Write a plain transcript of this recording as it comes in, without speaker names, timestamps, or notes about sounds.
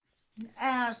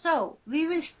So we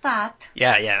will start.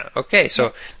 Yeah. Okay, so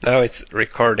Yes. now it's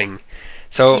recording.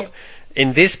 So Yes.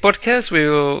 in this podcast we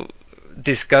will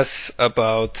discuss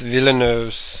about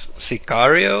Villeneuve's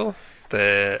Sicario,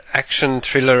 the action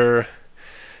thriller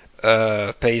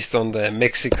based on the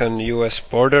Mexican-U.S.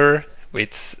 border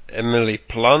with Emily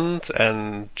Blunt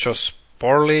and Josh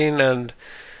Porcelain,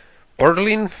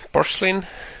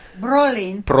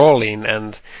 Brolin. Brolin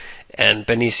and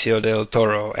Benicio del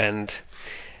Toro and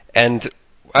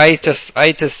I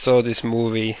just saw this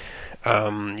movie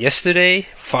yesterday.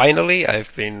 Finally,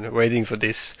 I've been waiting for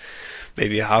this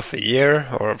maybe half a year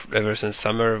or ever since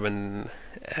summer when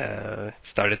it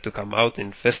started to come out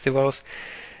in festivals.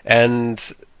 And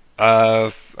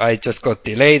I just got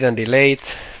delayed and delayed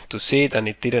to see it, and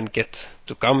it didn't get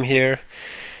to come here.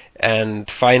 And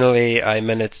finally, I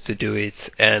managed to do it.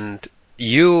 And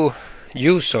you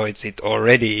saw it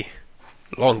already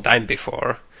long time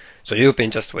before, so you've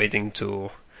been just waiting to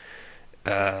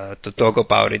talk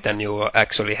about it, and you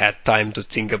actually had time to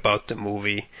think about the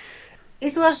movie.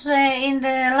 It was in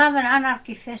the Love and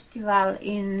Anarchy Festival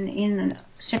in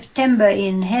September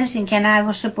in Helsinki, and I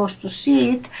was supposed to see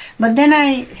it, but then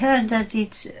I heard that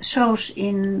it shows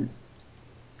in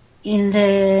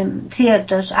the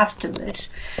theaters afterwards.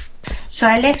 So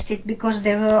I left it because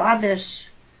there were others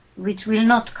which will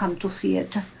not come to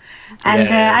theater. And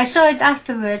Yeah. I saw it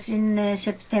afterwards in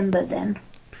September then.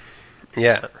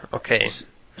 Yeah. Okay.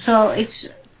 So it's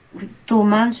 2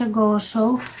 months ago or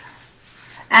so.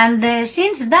 And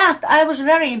since that, I was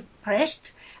very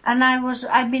impressed, and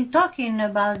I've been talking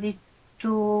about it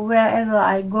to wherever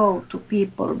I go to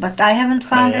people, but I haven't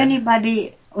found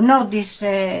anybody, these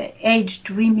aged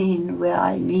women where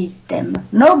I meet them.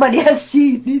 Nobody has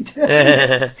seen it.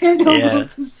 They don't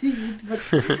want to see it, but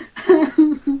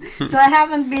so I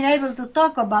haven't been able to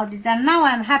talk about it, and now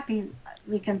I'm happy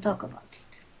we can talk about it.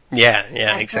 Yeah,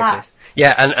 At exactly. last.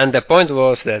 Yeah, and the point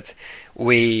was that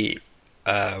we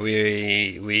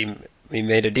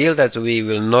made a deal that we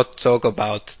will not talk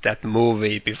about that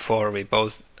movie before we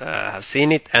both have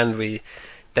seen it, and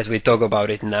that we talk about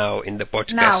it now in the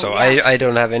podcast. Now, so yeah. I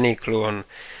don't have any clue on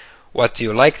what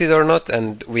you liked it or not,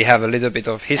 and we have a little bit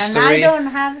of history. And I don't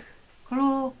have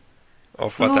clue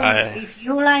of what I. if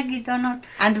you like it or not.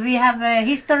 And we have a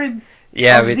history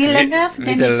Yeah, of Villeneuve,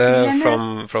 Denis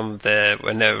Villeneuve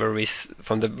Villeneuve.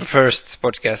 from the first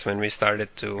podcast when we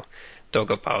started to talk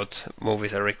about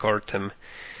movies and record them.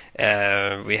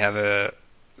 We have a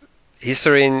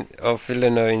history of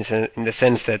Villeneuve in the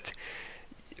sense that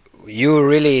you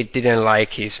really didn't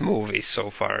like his movies so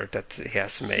far that he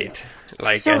has made,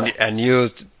 and you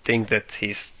think that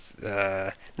he's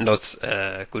not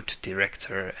a good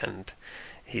director and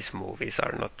his movies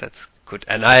are not that good.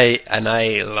 And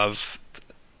I love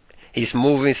his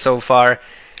movies so far.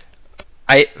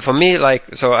 For me, I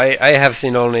have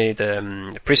seen only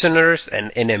the Prisoners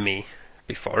and Enemy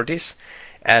before this,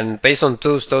 and based on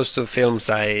those two films,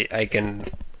 I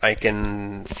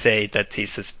can say that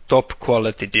he's a top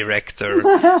quality director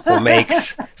who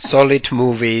makes solid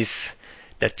movies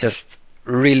that just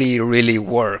really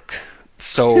work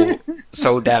so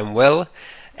damn well.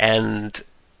 And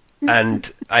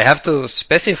I have to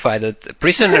specify that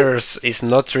Prisoners is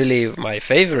not really my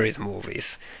favorite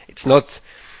movies. It's not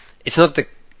the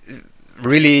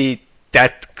really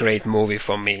that great movie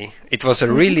for me. It was a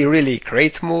really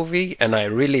great movie, and I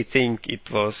really think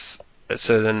it was a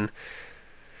certain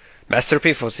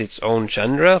masterpiece for its own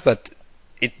genre, but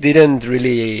it didn't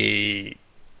really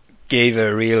give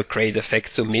a real great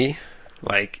effect to me.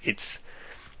 Like it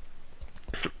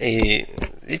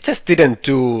just didn't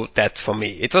do that for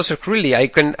me. It was really I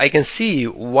can see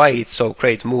why it's so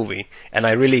great movie, and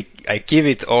I give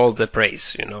it all the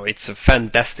praise. It's a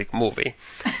fantastic movie,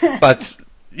 but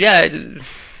yeah,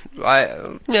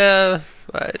 not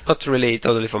really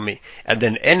totally for me. And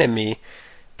then Enemy,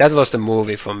 that was the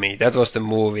movie for me. That was the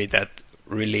movie that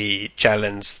really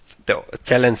challenges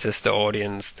the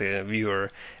audience, the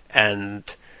viewer, and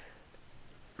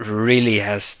really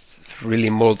has really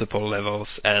multiple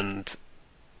levels and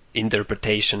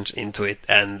interpretations into it,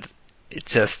 and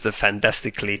it's just a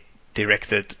fantastically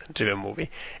directed driven movie,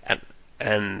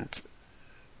 and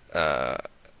uh,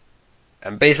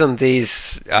 and based on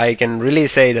these, I can really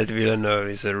say that Villeneuve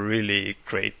is a really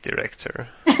great director.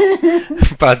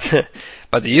 but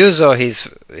you saw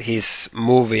his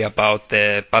movie about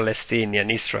the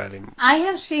Palestinian Israeli. I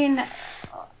have seen,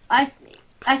 I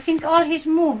think all his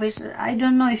movies, I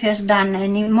don't know if he has done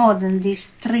any more than these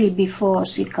 3 before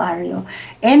Sicario.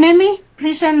 Enemy,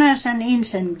 Prisoners, and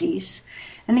Incendies.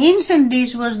 And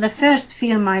Incendies was the first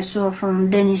film I saw from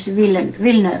Denis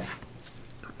Villeneuve.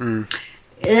 Mm.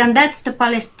 and that's the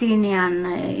Palestinian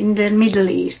in the Middle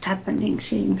East happening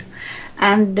thing,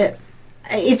 and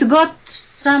it got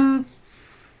some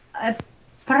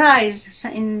prize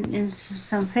in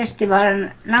some festival,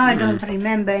 and now I don't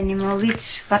remember anymore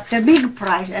which, but a big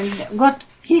prize, and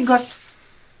he got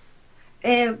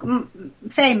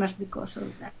famous because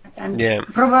of that, and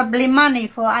probably money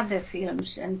for other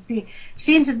films, and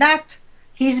since that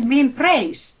he's been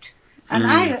praised, and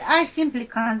I simply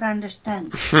can't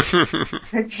understand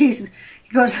that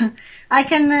because I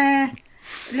can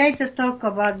later talk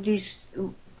about this,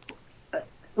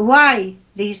 why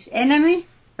this enemy,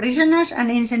 prisoners and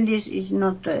incendies is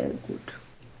not good.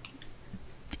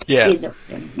 Yeah. Either of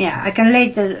them. Yeah, I can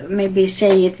later maybe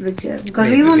say it because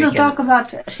we want to talk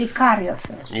about Sicario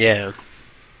first. Yeah.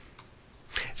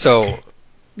 So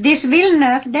this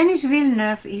Denis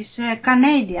Villeneuve is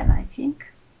Canadian, I think.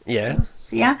 Yeah.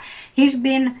 Yeah. He's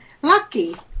been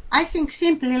lucky. I think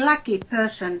simply lucky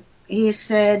person. He's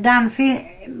done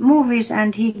movies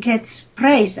and he gets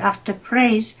praise after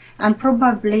praise, and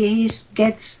probably he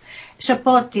gets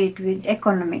supported with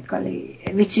economically,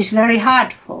 which is very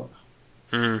hard for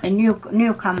a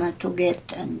newcomer to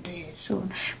get, and so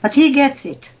on. But he gets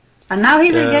it, and now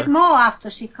he will get more after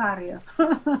Sicario.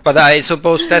 But I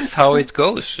suppose that's how it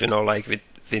goes, like with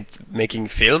making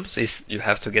films, is you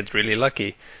have to get really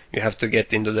lucky. You have to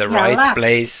get into the right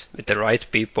place with the right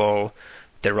people,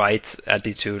 the right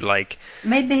attitude. Like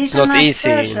maybe he's not a nice easy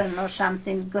person or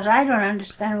something, because I don't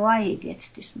understand why he gets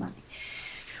this money.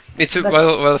 It's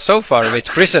well, so far with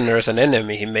Prisoners and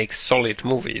Enemy, he makes solid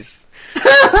movies.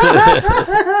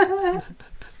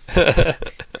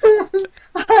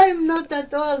 I'm not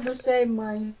at all the same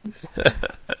mind.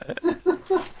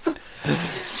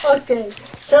 Okay,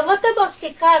 so what about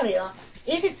Sicario?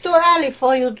 Is it too early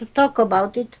for you to talk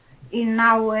about it?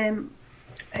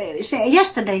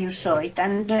 Yesterday you saw it,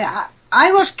 and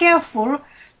I was careful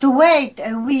to wait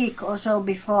a week or so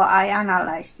before I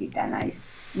analyzed it, and I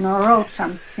wrote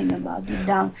something about it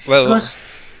down. Because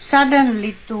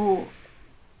suddenly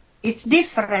it's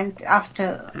different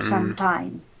after some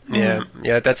time.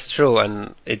 Yeah, that's true,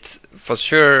 and it's for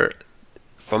sure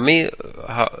for me.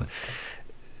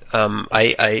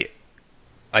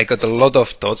 I got a lot of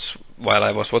thoughts while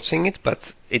I was watching it,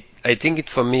 but I think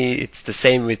for me it's the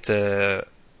same with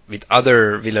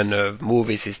other Villeneuve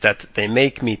movies, is that they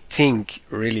make me think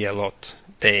really a lot.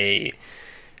 They're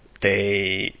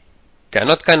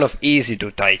not kind of easy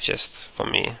to digest for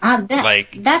me.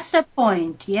 That's the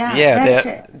point. Yeah.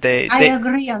 I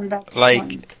agree on that.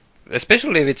 Point.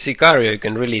 Especially with Sicario, you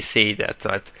can really see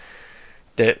that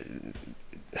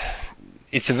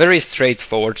it's a very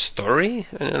straightforward story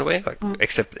in a way,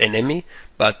 except Enemy,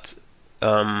 but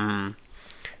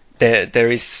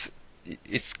there's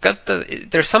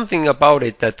something about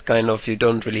it that kind of you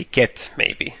don't really get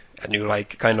maybe, and you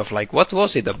what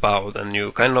was it about, and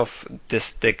you kind of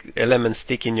the elements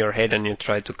stick in your head and you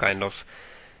try to kind of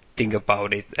think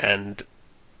about it, and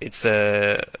it's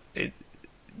a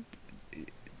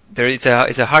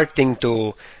hard thing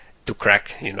to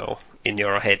crack, in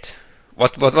your head.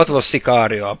 What was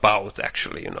Sicario about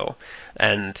actually,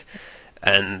 and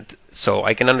so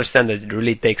I can understand that it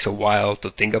really takes a while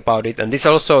to think about it, and this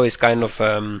also is kind of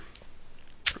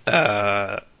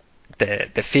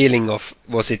the feeling of,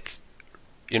 was it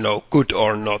good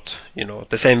or not,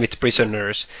 the same with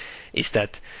Prisoners, is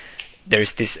that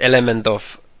there's this element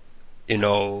of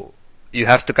you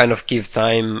have to kind of give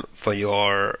time for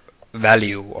your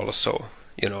value also,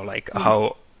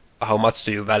 how much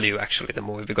do you value actually the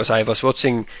movie? Because I was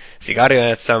watching Sicario,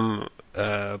 and at some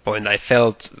point I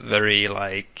felt very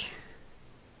like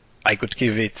I could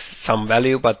give it some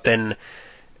value, but then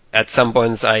at some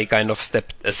points I kind of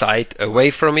stepped aside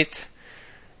away from it,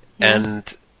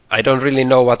 and I don't really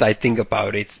know what I think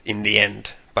about it in the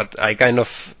end. But I kind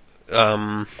of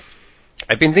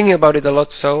I've been thinking about it a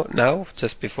lot so now,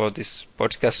 just before this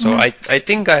podcast, so I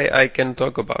think I can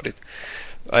talk about it.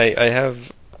 I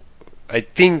have, I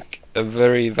think, a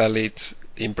very valid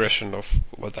impression of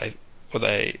what I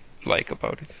like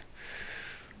about it.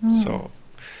 So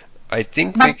I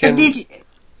think we can.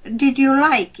 Did you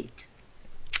like it?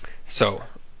 So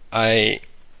I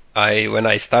when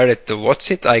I started to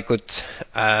watch it, I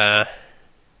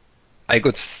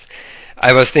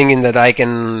was thinking that I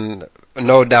can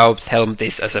no doubt helm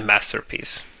this as a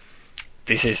masterpiece.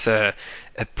 This is a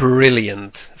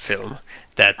brilliant film.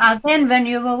 Then when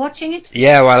you were watching it?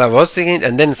 Yeah, while I was watching it,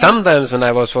 and then sometimes when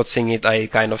I was watching it, I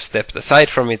kind of stepped aside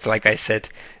from it, like I said,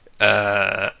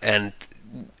 and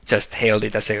just hailed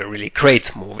it as a really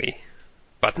great movie,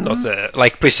 but not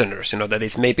like Prisoners, that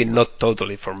it's maybe not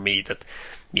totally for me. That,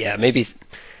 yeah, maybe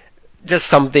just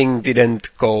something didn't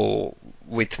go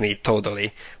with me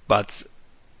totally. But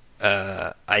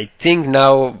I think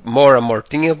now more and more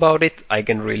thinking about it, I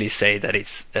can really say that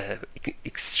it's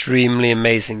extremely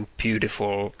amazing,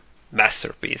 beautiful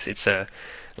masterpiece. It's a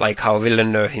like how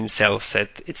Villeneuve himself said,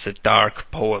 it's a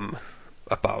dark poem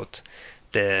about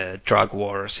the drug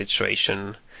war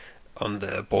situation on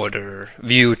the border,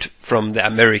 viewed from the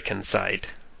American side,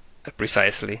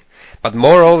 precisely. But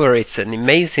moreover, it's an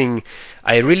amazing.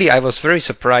 I was very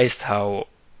surprised how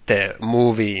the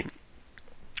movie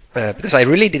because I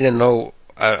really didn't know,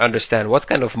 understand what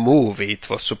kind of movie it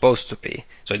was supposed to be.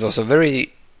 So it was a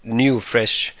very new,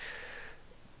 fresh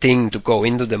thing to go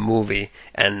into the movie,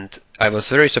 and I was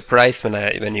very surprised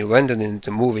when you went into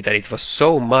the movie that it was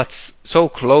so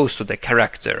close to the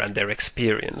character and their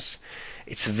experience.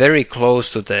 It's very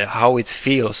close to the how it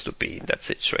feels to be in that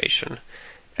situation.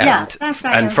 Yeah, And that's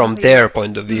I from agree. their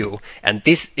point of view, and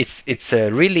it's a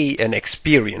really an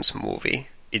experience movie.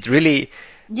 It really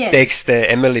Yes. takes the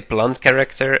Emily Blunt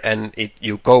character and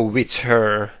you go with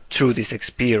her through this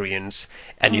experience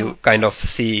and you kind of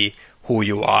see who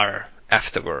you are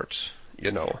afterwards,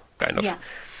 kind of. Yeah.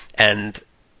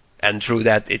 And through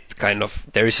that it kind of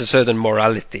there is a certain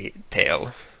morality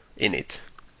tale in it.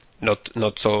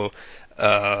 Not so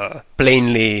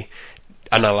plainly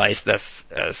analyzed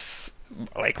as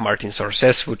like Martin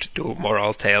Scorsese would do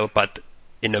moral tale, but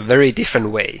in a very different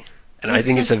way. And I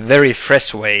think it's a very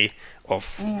fresh way of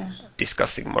Yeah.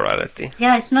 discussing morality.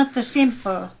 Yeah, it's not a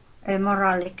simple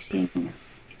moralic thing.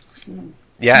 It's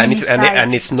Yeah, and many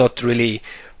sides. it's not really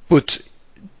put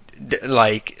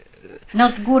like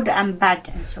Not good and bad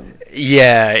and so on.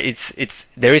 yeah, it's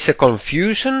there is a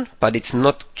confusion, but it's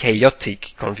not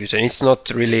chaotic confusion. It's not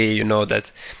really,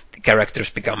 that the characters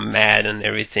become mad and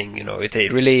everything,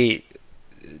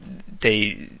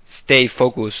 they stay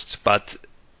focused, but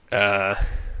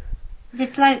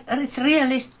It's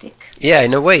realistic. yeah,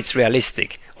 in a way it's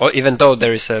realistic. Or even though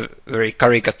there is a very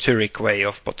caricaturic way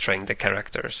of portraying the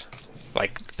characters,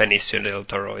 like Benicio del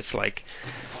Toro, it's like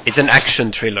it's an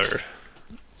action thriller.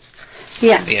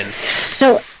 Yeah. Again.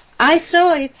 So I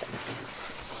saw it.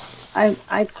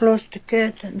 I closed the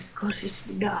curtain because it's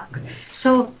dark.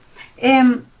 So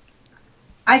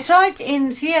I saw it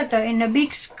in theater in a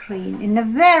big screen, in a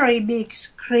very big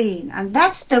screen, and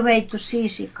that's the way to see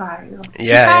Sicario.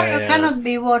 Sicario cannot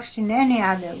be watched in any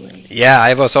other way. Yeah,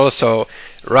 I was also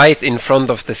right in front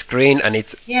of the screen, and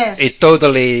it Yes,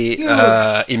 totally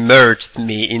huge. immersed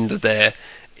me into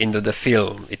the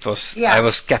film. I Yeah,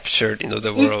 was captured into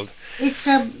the world. it's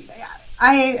a.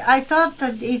 I thought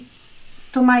that it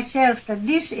to myself that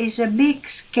this is a big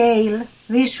scale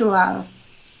visual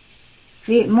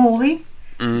movie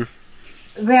Mm,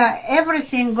 where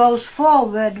everything goes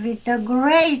forward with a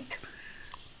great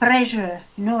pressure,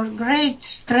 great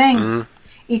strength. mm,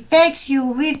 It takes you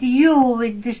with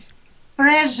this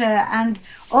pressure and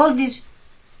all this.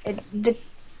 The,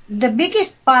 the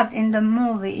biggest part in the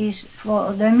movie is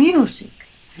for the music.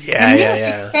 The yeah, yeah,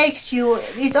 music yeah. takes you.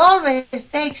 It always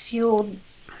takes you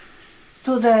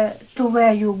to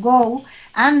where you go,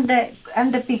 and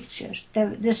the pictures,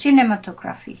 the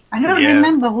cinematography. I don't Yeah.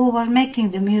 remember who was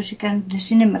making the music and the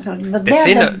cinematography, but The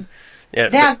cine, yeah,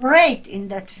 they are great in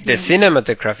that the film.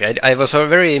 cinematography. I was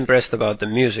very impressed about the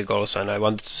music also, and I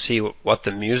wanted to see what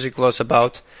the music was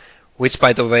about, which,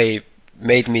 by the way,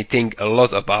 made me think a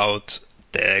lot about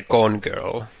the Gone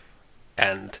Girl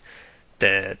and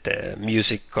the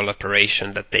music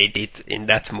collaboration that they did in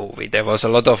that movie. There was a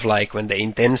lot of like when the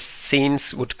intense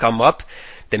scenes would come up,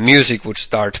 the music would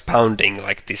start pounding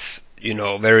like this,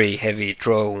 very heavy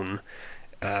drone,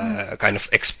 kind of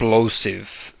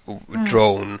explosive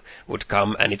drone would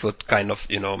come, and it would kind of,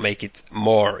 make it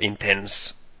more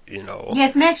intense, Yeah,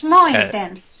 it makes more uh,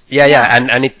 intense. yeah, yeah, Yeah.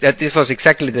 and this was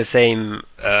exactly the same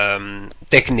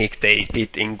technique they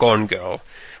did in Gone Girl,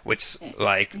 which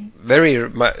like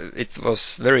it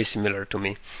was very similar to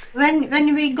me.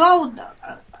 When we go,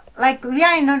 like we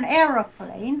are in an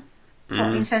aeroplane, for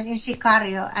Mm. instance in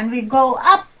Sicario, and we go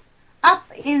up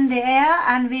in the air,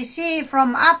 and we see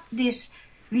from up this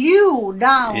view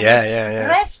down. Yeah, It's yeah, yeah,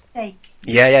 breathtaking.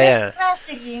 yeah, It's yeah, just yeah,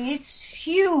 breathtaking. It's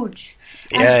huge.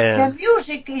 yeah, And yeah. the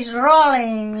music is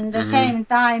rolling in the Hmm. same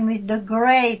time with the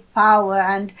great power,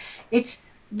 and it's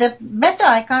the better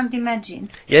I can't imagine.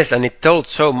 Yes, and it told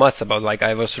so much about like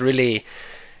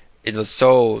it was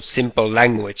so simple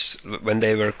language when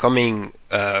they were going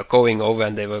over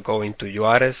and they were going to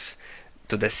Juarez,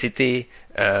 to the city,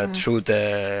 through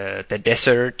the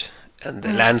desert and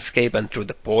the landscape and through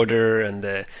the border and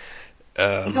the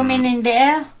You mean in the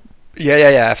air?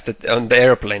 Yeah. After on the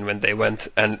airplane when they went,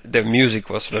 and the music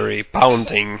was very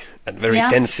pounding and very Yeah.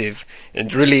 tensive,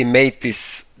 and really made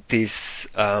this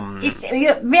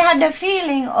We had a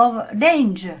feeling of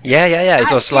danger. yeah.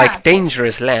 It was Yeah, like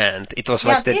dangerous land. It was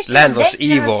yeah, like the this is land was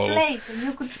dangerous evil. place.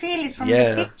 You could feel it from the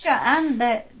Yeah, picture and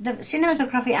the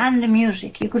cinematography and the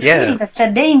music. You could yeah. feel that the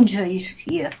danger is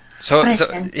here, So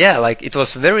present. yeah, like it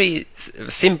was very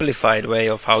simplified way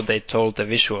of how they told the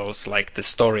visuals, like the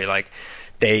story. Like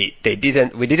they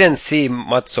didn't we didn't see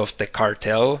much of the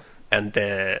cartel and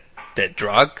the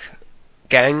drug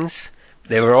gangs.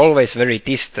 They were always very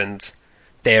distant.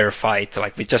 Their fight,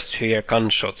 like we just hear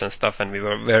gunshots and stuff, and we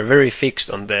were very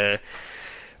fixed on the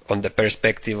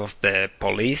perspective of the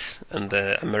police and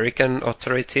the American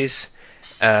authorities.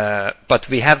 But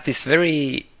we have this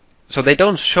very so they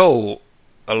don't show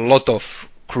a lot of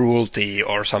cruelty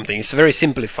or something. It's very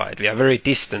simplified. We are very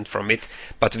distant from it,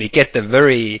 but we get a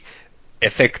very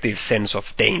effective sense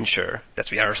of danger that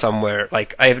we are somewhere.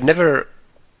 Like I've never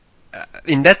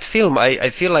in that film. I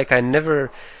feel like I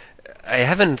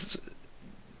haven't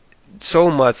so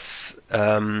much.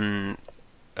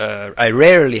 I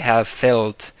rarely have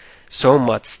felt so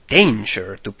much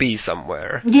danger to be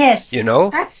somewhere. You Yes, know,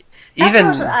 that was even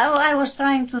I was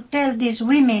trying to tell these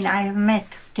women I have met,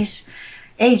 these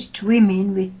aged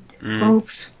women with mm,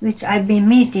 groups which I've been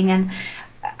meeting, and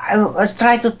I was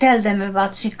trying to tell them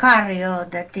about Sicario,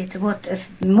 that it's what a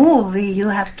movie, you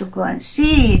have to go and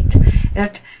see it,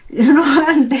 that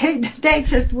and they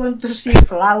just want to see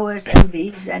flowers and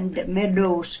bees and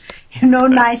meadows,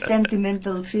 nice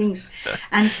sentimental things,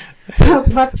 and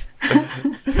but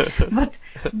but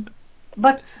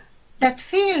but that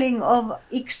feeling of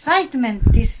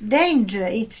excitement, this danger,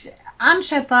 it's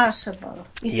unsurpassable.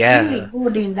 It's really yeah,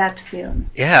 good in that film.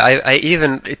 yeah. I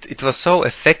even it was so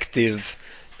effective.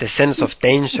 The sense of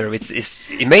danger, which is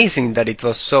amazing that it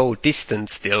was so distant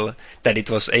still, that it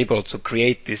was able to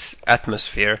create this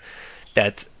atmosphere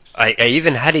that I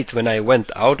even had it when I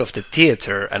went out of the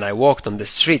theater and I walked on the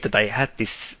street that I had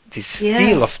this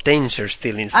feel Yeah. of danger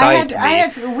still I inside had I me.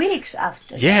 had weeks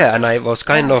after that. Yeah, and I was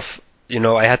kind Yeah. of,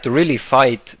 I had to really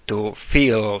fight to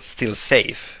feel still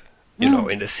safe,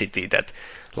 Mm. in the city that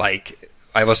like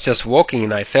I was just walking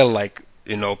and I felt like,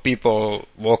 people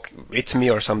walk with me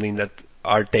or something that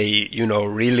are they,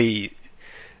 really,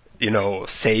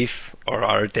 safe or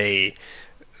are they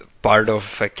part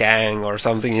of a gang or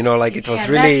something, like it was Yeah, that's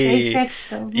the really, effect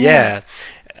of, yeah.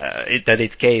 yeah, that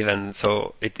it gave, and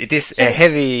so it is a So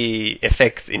heavy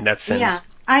effect in that sense. yeah,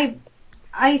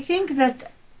 I think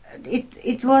that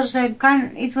it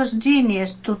was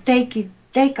genius to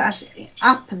take us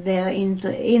up there in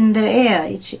the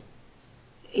air.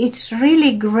 It's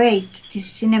really great,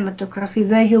 this cinematography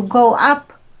where you go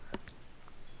up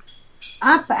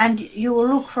and you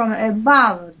look from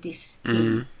above this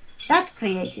thing. Mm, That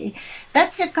creates it.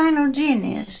 That's a kind of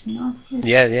genius,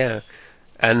 yeah, yeah.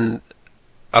 And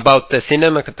about the I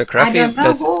cinematography,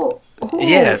 don't know who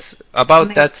yes, about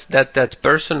made. that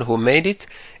person who made it,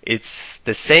 it's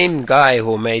the same guy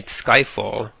who made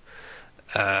Skyfall,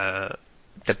 uh,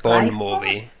 the Bond Skyfall?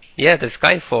 movie. Yeah, the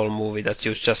Skyfall movie that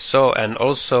you just saw, and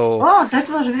also Oh, that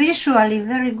was visually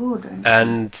very good.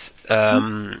 and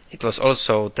it was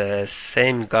also the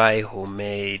same guy who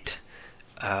made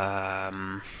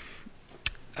um,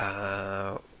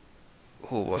 uh,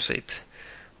 who was it?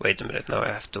 Wait a minute, now I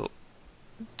have to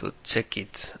check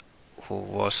it. Who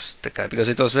was the guy? Because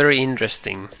it was very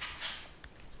interesting.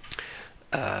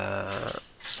 Uh,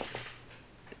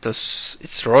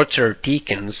 it's Roger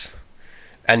Deakins,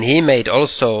 and he made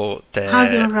also How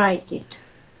do you the write it?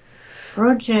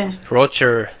 Roger.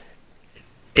 Roger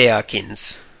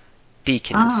Deakins.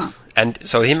 Deakins. Ah, And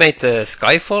so he made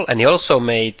Skyfall, and he also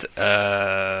made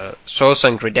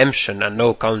Shawshank Redemption and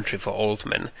No Country for Old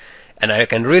Men. And I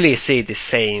can really see the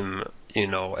same,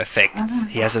 effect.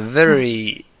 He has a ah.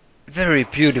 very, very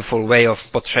beautiful way of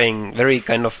portraying, very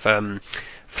kind of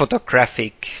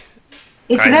photographic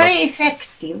It's kind very of.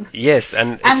 effective. Yes,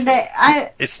 and And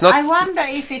it's I not. wonder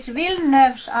if it's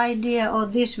Villeneuve's idea or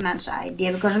this man's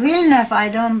idea, because Villeneuve, I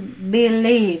don't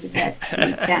believe that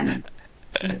he can.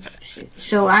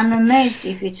 So I'm amazed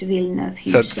if it's Villeneuve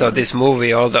So himself. this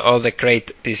movie, all the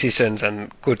great decisions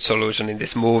and good solution in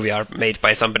this movie are made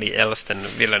by somebody else than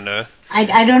Villeneuve.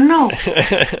 I don't know.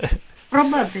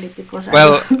 Probably because I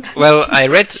Well, don't. well, I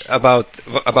read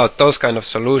about those kind of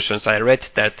solutions. I read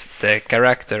that the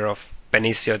character of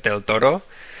Benicio del Toro,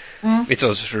 Mm, which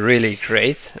was really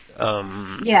great,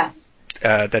 yeah.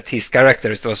 that his character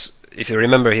was, if you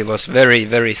remember, he was very,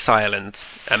 very silent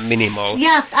and minimal,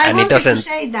 Yeah, I and he wanted to doesn't.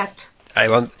 say that.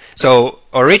 So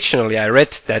originally I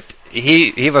read that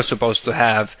he was supposed to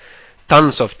have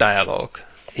tons of dialogue.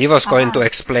 He was going to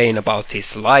explain about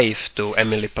his life to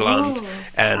Emily Blunt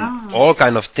and all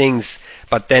kind of things,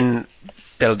 but then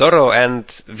Del Toro and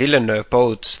Villeneuve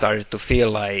both started to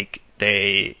feel like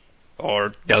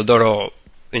or Del Toro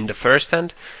in the first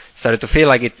hand, started to feel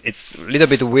like it's a little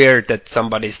bit weird that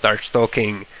somebody starts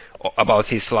talking about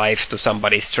his life to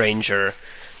somebody stranger,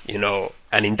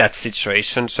 and in that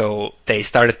situation, so they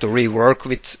started to rework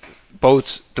with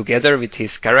both together with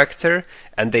his character,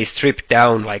 and they stripped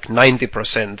down like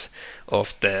 90%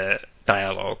 of the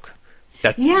dialogue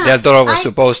that Del Toro was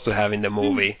supposed to have in the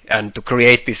movie, and to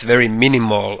create this very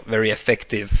minimal, very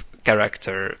effective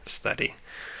character study.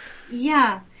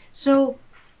 Yeah, so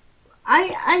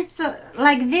I thought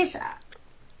like this.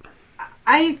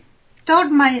 I thought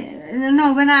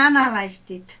when I analyzed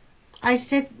it, I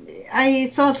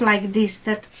thought like this,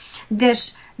 that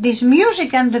this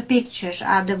music and the pictures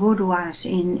are the good ones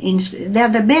they're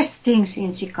the best things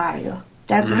in Sicario.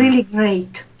 They're really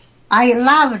great. I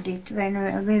loved it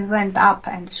when we went up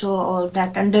and saw all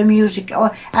that, and the music,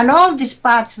 and all these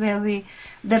parts where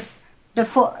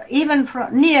even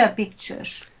from near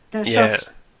pictures, the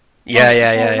shots. Yeah.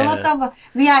 A lot of,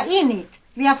 we are in it.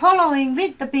 We are following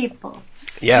with the people.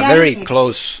 Yeah, very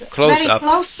close very up.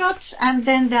 Close shots, and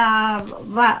then there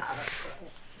are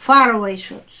far away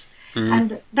shots.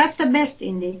 And that's the best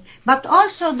in it. But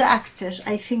also the actors,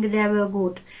 I think they were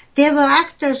good. There were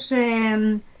actors,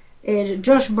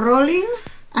 Josh Brolin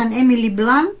and Emily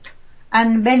Blunt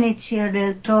and Benicio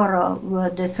del Toro were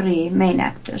the three main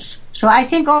actors. So I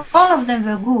think all of them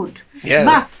were good. Yeah.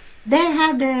 But they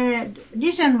had a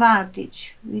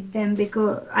disadvantage with them,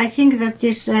 because I think that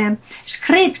this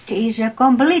script is a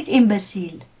complete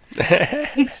imbecile.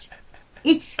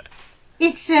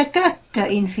 It's a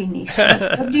kökkä in Finnish.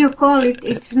 What do you call it?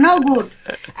 It's no good.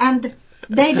 And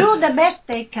they do the best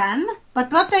they can,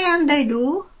 but what they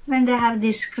do when they have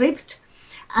this script,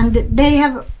 and they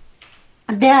are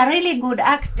really good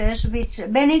actors, which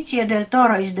Benicio del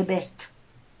Toro is the best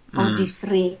of these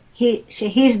three.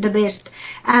 He's the best,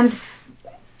 and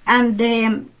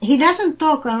he doesn't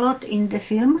talk a lot in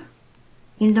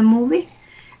the movie,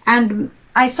 and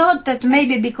I thought that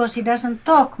maybe because he doesn't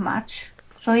talk much,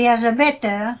 so he has a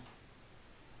better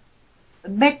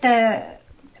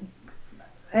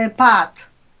part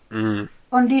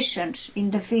conditions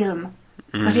in the film,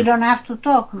 because he don't have to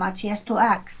talk much, he has to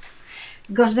act,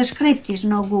 because the script is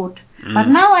no good. But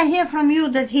now I hear from you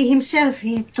that he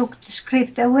took the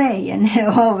script away, and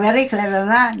very clever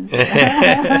man.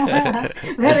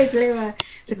 Very clever,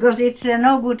 because it's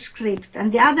no good script,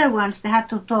 and the other ones, they had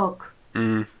to talk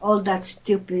all that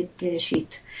stupid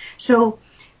shit. So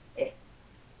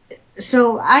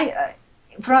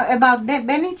about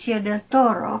Benicio del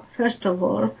Toro, first of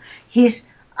all,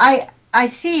 I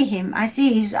see him, I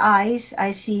see his eyes, I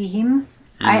see him.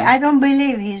 I don't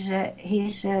believe he's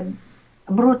a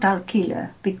brutal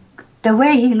killer. The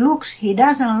way he looks, he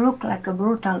doesn't look like a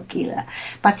brutal killer,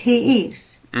 but he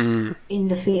is in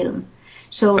the film.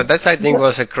 So, but that I think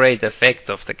was a great effect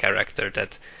of the character,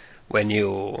 that when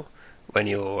you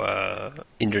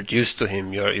introduced to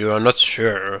him, you are not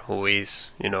sure who is,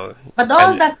 But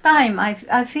all that time,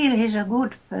 I feel he's a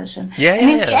good person. And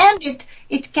in the end,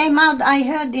 it came out. I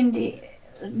heard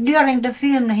during the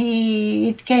film,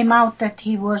 it came out that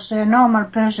he was a normal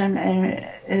person,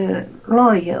 a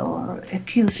lawyer or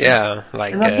accuser. Yeah,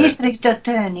 like a district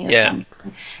attorney or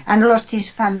something, and lost his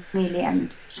family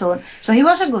and so on. So he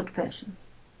was a good person.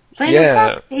 So in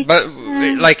fact, but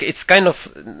like it's kind of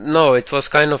it was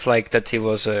kind of like that he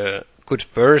was a good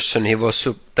person. He was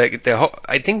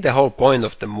I think the whole point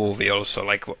of the movie also,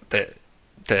 like the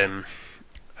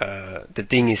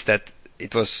thing is that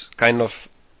it was kind of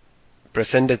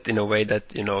presented in a way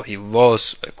that he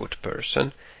was a good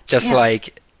person, just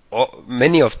like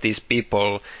many of these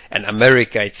people, and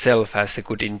America itself has a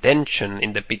good intention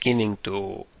in the beginning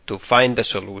to find a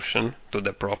solution to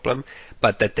the problem,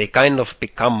 but that they kind of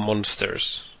become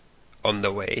monsters on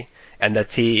the way, and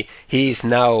that he is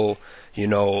now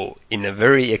in a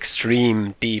very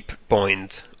extreme deep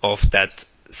point of that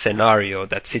scenario,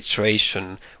 that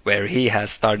situation where he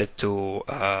has started to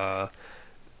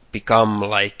become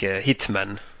like a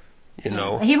hitman,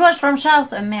 He was from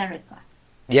South America.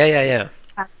 Yeah.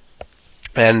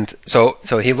 And so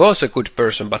he was a good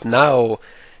person, but now,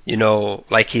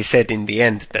 like he said in the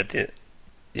end, that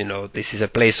this is a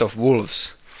place of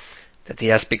wolves, that he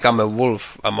has become a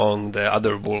wolf among the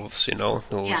other wolves, and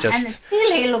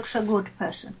still he looks a good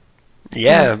person.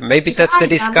 Yeah, maybe that's the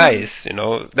disguise,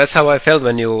 That's how I felt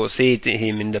when you see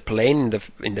him in the plane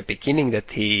in the beginning,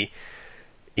 that he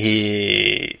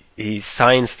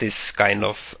signs this kind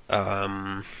of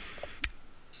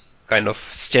kind of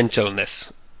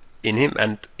gentleness in him,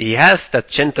 and he has that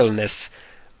gentleness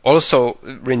also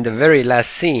in the very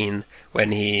last scene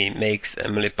when he makes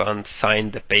Emily Blunt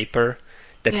sign the paper,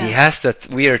 that he has that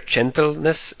weird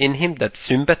gentleness in him, that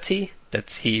sympathy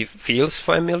that he feels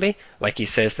for Emily, like he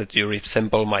says that you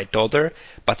resemble my daughter,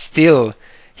 but still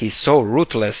he's so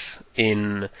ruthless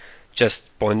in just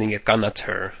pointing a gun at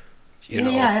her, you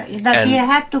know. Yeah, that he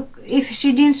had to, if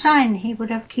she didn't sign, he would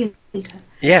have killed her.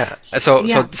 Yeah,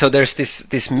 so there's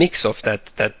this mix of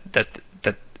that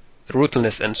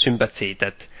ruthless and sympathy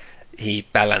that he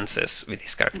balances with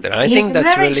his character. I think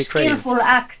that's really great. He's a very skillful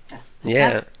actor. Yeah.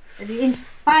 That's, in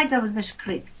spite of the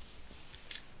script.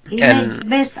 He made the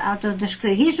best out of the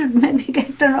script. He should maybe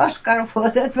get an Oscar for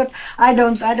that, but I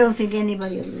don't think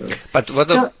anybody will. But what?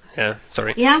 Yeah,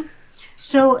 sorry. Yeah.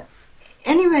 So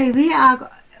anyway,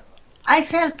 I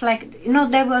felt like,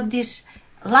 there were these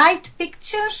light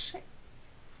pictures,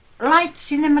 light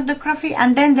cinematography,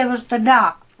 and then there was the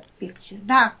dark picture,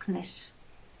 darkness.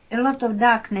 A lot of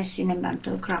darkness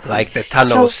cinematography. Like the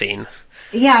tunnel scene.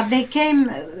 Yeah, they came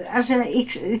as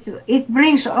it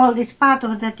brings it's part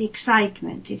of that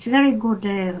excitement. It's very good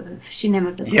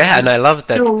cinematography. Yeah, and I love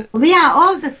that. So we are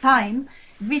all the time,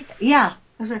 the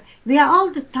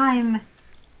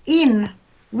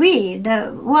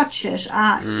watchers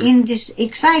are in these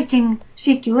exciting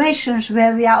situations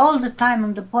where we are all the time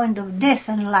on the point of death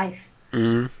and life.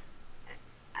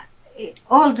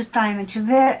 All the time.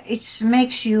 It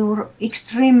makes you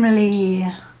extremely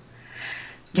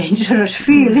dangerous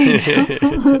feeling.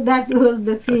 That was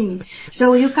the thing.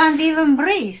 So you can't even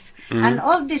breathe. And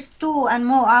all these 2 and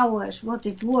more hours, what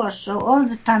it was, so all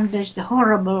the time there's the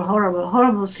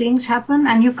horrible things happen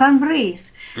and you can't breathe.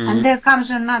 And there comes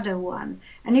another one.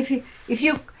 And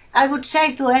I would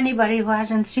say to anybody who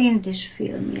hasn't seen this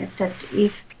film yet, that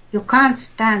if you can't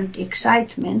stand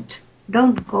excitement,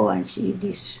 don't go and see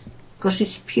this. Because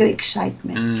it's pure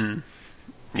excitement.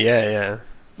 Yeah.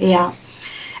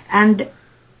 And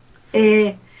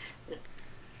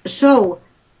so,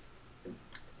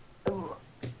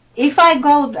 if I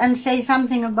go and say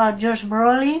something about Josh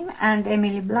Brolin and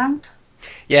Emily Blunt.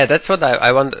 Yeah, that's what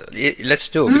I want. Let's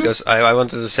do, because I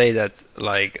wanted to say that,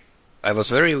 like, I was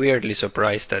very weirdly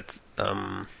surprised that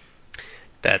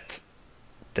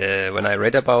when I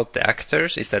read about the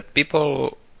actors, is that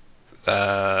people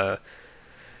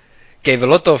gave a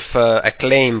lot of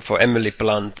acclaim for Emily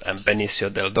Blunt and Benicio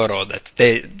del Toro, that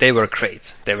they were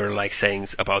great. They were like saying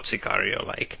about Sicario,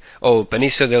 like, oh,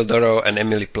 Benicio del Toro and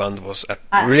Emily Blunt was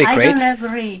really great. I don't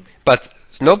agree. But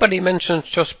nobody mentioned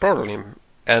Josh Brolin,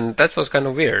 and that was kind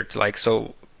of weird. Like,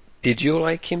 so did you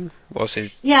like him? Was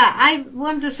it? Yeah, I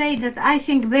want to say that I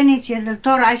think Benicio del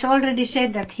Toro, I already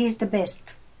said that he's the best.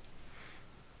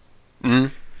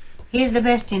 He's the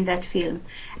best in that film.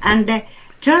 And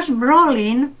Josh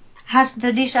Brolin has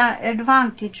the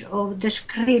disadvantage of the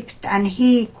script, and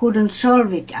he couldn't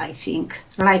solve it, I think,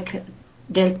 like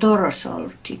Del Toro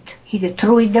solved it. He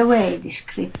threw it away, the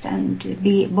script, and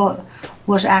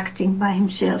was acting by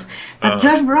himself. But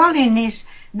Josh Brolin is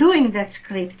doing that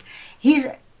script. He's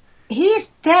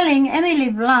telling Emily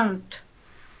Blunt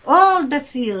all the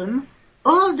film,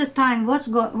 all the time, what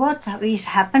is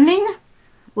happening,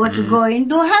 what's going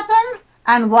to happen,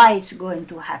 and why it's going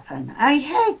to happen. I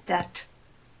hate that.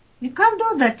 You can't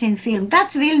do that in film.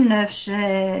 That's Villeneuve's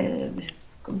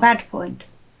bad point.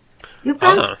 You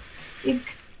can't.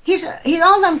 He's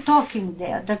all them talking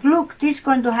there. That look, this is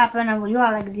going to happen, and you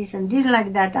are like this, and this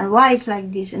like that, and why it's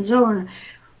like this, and so on.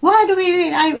 Why do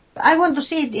we? I want to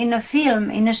see it in a film,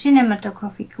 in a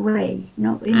cinematographic way,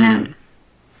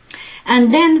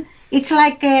 and then it's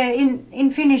like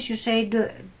in Finnish you say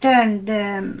turn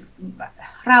the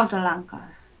rautalanka.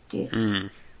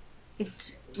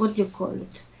 It's what do you call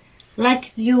it?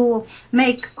 Like you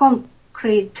make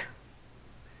concrete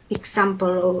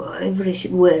example of every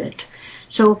word.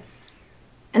 So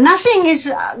nothing is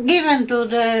given to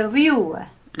the viewer.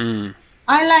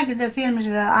 I like the films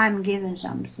where I'm given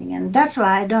something, and that's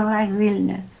why I don't like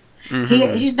Villeneuve.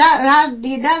 He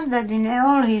does that in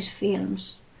all his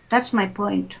films. That's my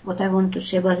point, what I want to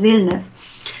say about Villeneuve.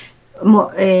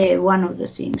 One of the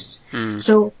things.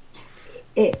 So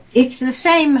it's the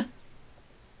same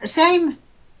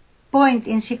point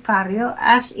in Sicario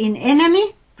as in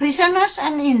Enemy, Prisoners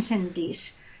and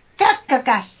Incendies.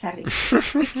 Tökkökässäri.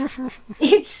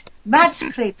 It's bad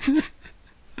script.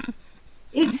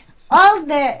 It's all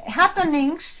the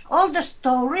happenings, all the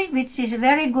story, which is a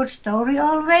very good story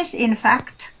always. In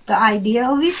fact, the idea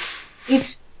of it,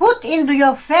 it's put into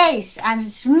your face and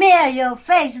smear your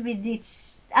face with it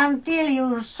until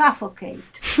you suffocate.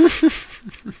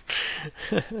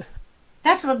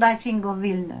 That's what I think of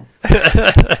Villeneuve.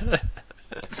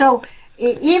 So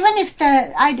even if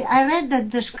I read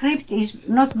that the script is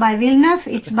not by Villeneuve,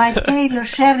 it's by Taylor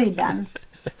Sheridan.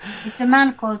 It's a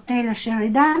man called Taylor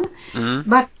Sheridan,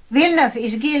 but Villeneuve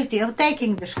is guilty of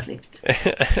taking the script.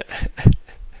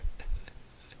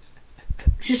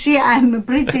 You see, I'm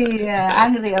pretty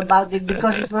angry about it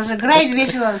because it was a great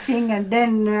visual thing, and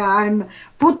then I'm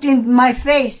put in my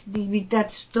face with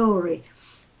that story.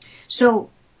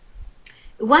 So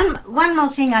one more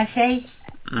thing I say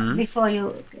before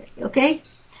you, okay?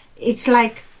 It's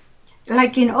like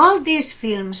in all these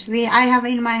films, I have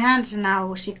in my hands now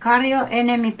Sicario,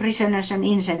 Enemy, Prisoners, and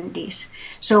Incendies.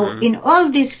 So in all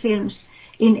these films,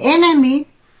 in Enemy,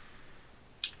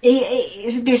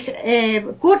 is this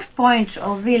good points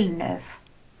of Villeneuve,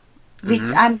 which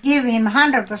I'm giving him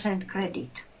 100% credit,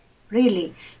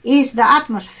 really, is the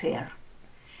atmosphere.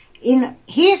 In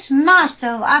his master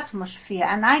of atmosphere,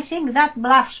 and I think that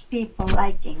bluffs people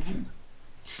liking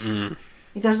him.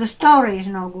 Because the story is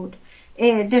no good.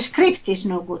 The script is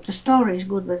no good. The story is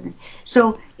good. But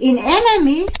so in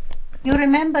Enemy, you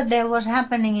remember there was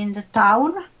happening in the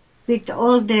town with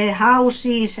all the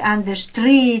houses and the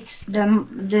streets,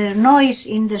 the noise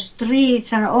in the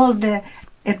streets and all the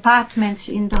apartments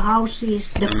in the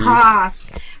houses, the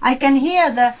cars. I can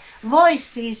hear the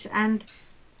voices and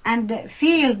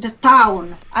feel the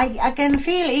town. I can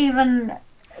feel even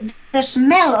the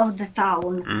smell of the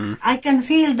town. I can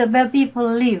feel where people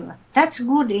live. That's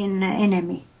good in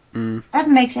Enemy. That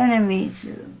makes enemies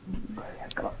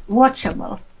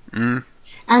watchable.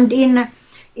 And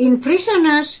in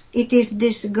Prisoners, it is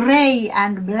this grey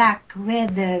and black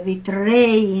weather with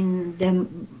rain, the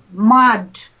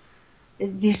mud,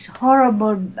 this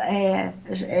horrible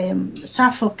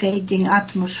suffocating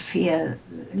atmosphere,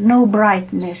 no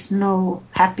brightness, no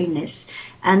happiness.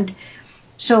 And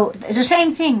so the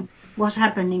same thing was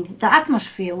happening. The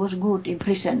atmosphere was good in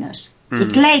Prisoners.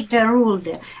 It laid the rule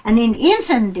there. And in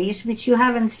Incendies, which you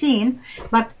haven't seen,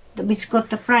 but which got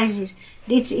the prizes,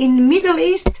 it's in Middle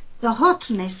East, the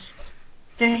hotness,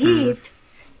 the heat.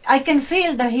 I can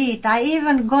feel the heat. I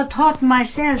even got hot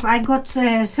myself. I got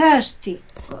thirsty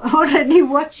already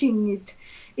watching it.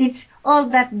 It's all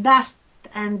that dust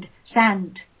and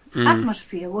sand.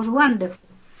 Atmosphere was wonderful.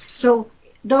 So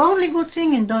the only good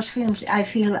thing in those films, I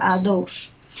feel, are those.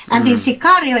 And in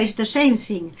Sicario is the same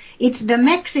thing. It's the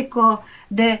Mexico,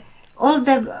 all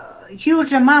the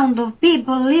huge amount of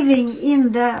people living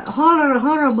in the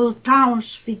horrible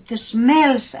towns with the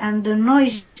smells and the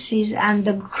noises and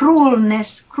the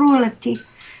cruelty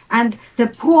and the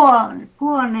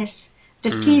poorness, the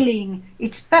killing.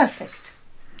 It's perfect.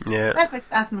 Yeah.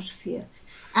 Perfect atmosphere.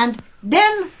 And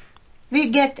then we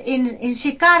get in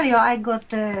Sicario, I got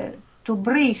to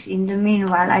breathe in the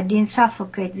meanwhile. I didn't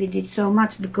suffocate with it so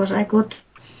much because I got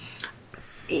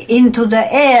into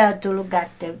the air to look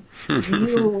at the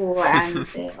view and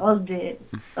all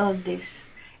this.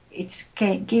 It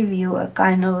can give you a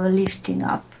kind of a lifting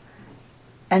up.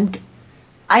 And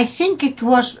I think it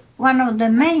was one of the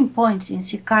main points in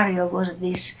Sicario was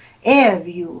this air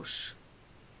views.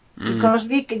 Because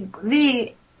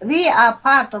we are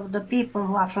part of the people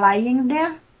who are flying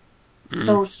there.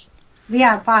 We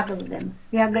are part of them.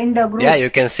 We are in the group. Yeah, you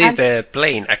can see the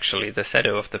plane, actually, the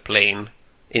shadow of the plane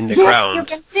in the ground. Yes, you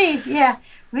can see. Yeah,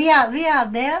 we are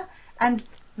there, and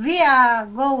we are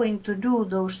going to do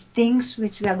those things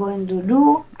which we are going to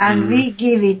do, and we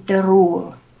give it the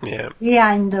rule. Yeah. We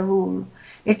are in the rule.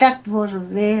 That was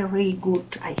very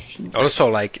good, I think. Also,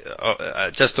 like,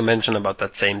 just to mention about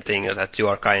that same thing, that you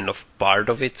are kind of part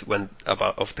of it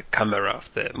of the camera, of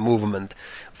the movement,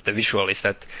 of the visual, is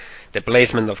that the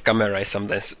placement of camera is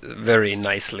sometimes very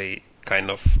nicely kind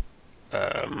of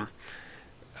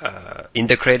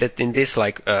integrated in this.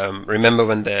 Like, remember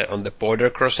when on the border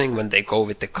crossing, when they go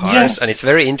with the cars, Yes. and it's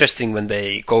very interesting when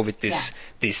they go with this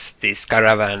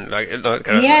caravan,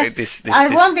 Yes, I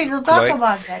wanted to talk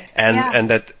about that. And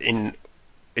that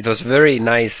it was very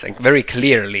nice and very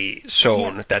clearly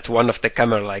shown that one of the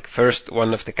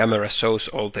cameras shows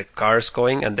all the cars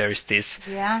going, and there is this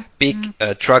big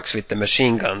trucks with the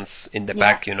machine guns in the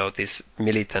back, this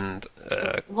militant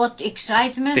what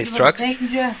excitement, these what trucks.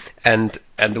 danger. And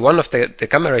one of the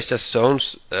cameras just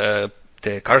shows the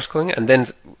cars going, and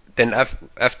then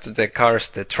after the cars,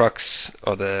 the trucks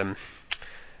or the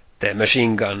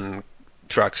machine gun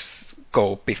trucks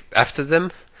go after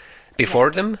them,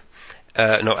 before them.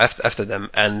 After them,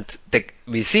 and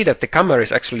we see that the camera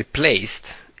is actually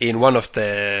placed in one of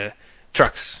the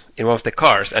trucks, in one of the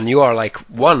cars, and you are like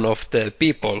one of the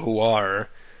people who are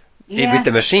with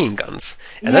the machine guns.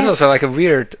 And that was like a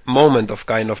weird moment of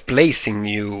kind of placing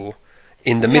you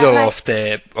in the middle of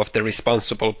the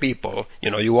responsible people.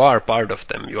 You are part of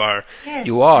them. You are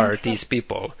these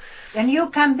people. And you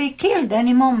can be killed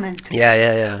any moment.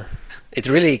 Yeah. It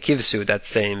really gives you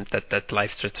that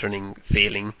life-threatening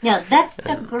feeling. Yeah, that's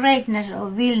the greatness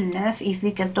of Villeneuve, if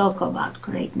we can talk about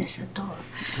greatness at all.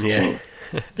 Yeah.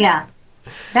 So, yeah,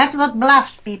 that's what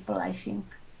bluffs people, I think.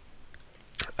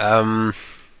 To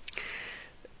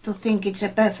think it's a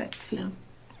perfect film.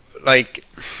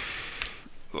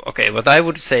 Okay, what I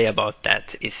would say about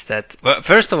that is that, well,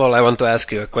 first of all, I want to ask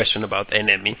you a question about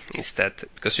Enemy. Is that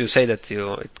because you say that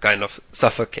it kind of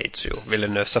suffocates you,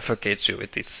 Villeneuve suffocates you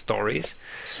with its stories?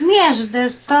 Smears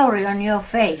the story on your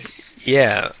face.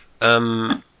 Yeah,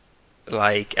 and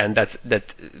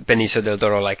that Benicio del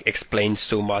Toro explains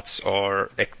too much,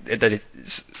 or that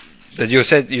you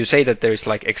say that there is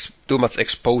too much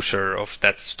exposure of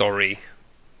that story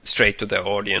straight to the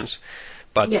audience.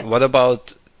 But what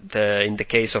about in the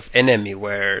case of Enemy,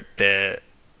 where the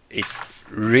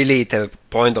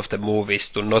point of the movie is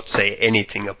to not say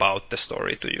anything about the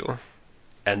story to you,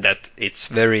 and that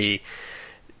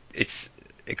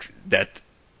that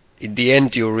in the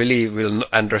end you really will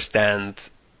understand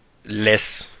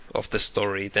less of the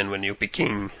story than when you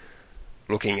begin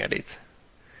looking at it.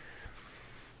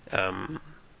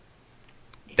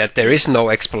 That there is no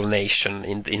explanation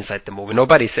inside the movie.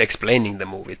 Nobody's explaining the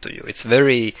movie to you. It's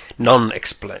very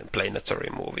non-explanatory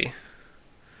movie.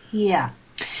 Yeah.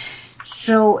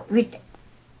 So with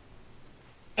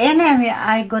Enemy,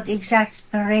 I got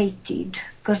exasperated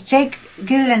because Jake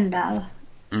Gyllenhaal,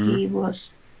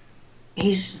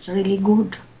 he's really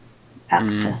good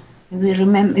actor. You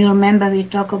remember we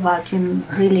talk about him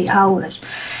really hours.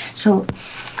 So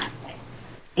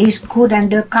is good,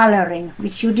 and the coloring,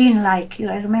 which you didn't like.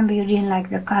 I remember you didn't like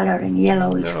the coloring,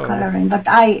 yellowish coloring, but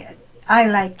I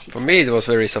liked it. For me, it was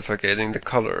very suffocating, the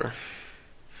color.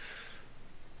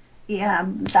 Yeah,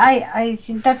 but I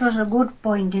think that was a good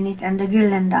point in it, and the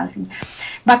Gyllenhaal thing.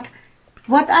 But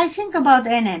what I think about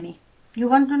Enemy, you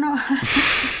want to know?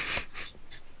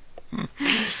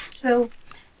 So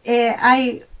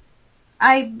I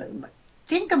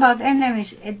think about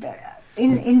Enemies.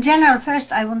 In general,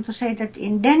 first I want to say that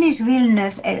in Denis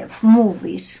Villeneuve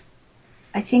movies,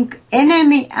 I think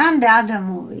Enemy and the other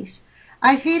movies,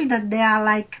 I feel that they are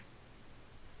like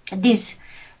this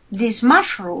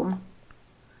mushroom.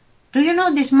 Do you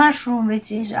know this mushroom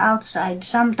which is outside?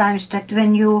 Sometimes that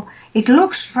it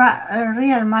looks a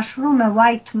real mushroom, a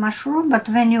white mushroom, but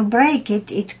when you break it,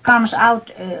 it comes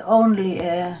out only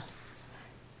a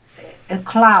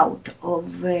cloud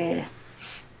of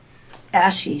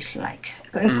ashes, like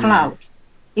a cloud.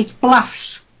 It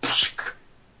puffs.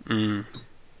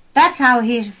 That's how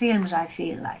his films, I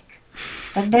feel like.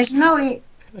 That there's no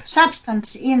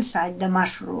substance inside the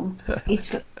mushroom.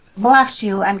 It bluffs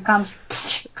you and comes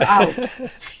out.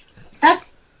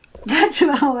 That's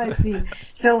how I feel.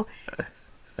 So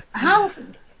I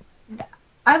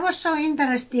was so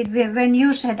interested when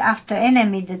you said after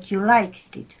Enemy that you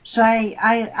liked it. So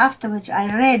I afterwards I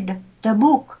read the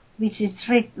book which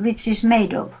is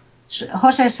made of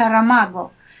Jose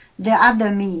Saramago, The Other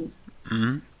Me.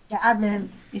 The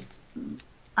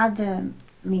Other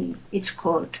Me, it's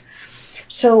called.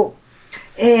 So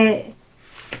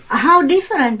how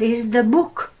different is the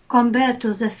book compared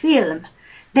to the film?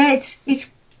 That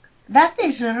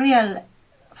is a real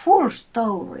full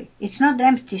story. It's not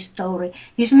empty story.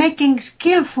 He's making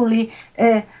skillfully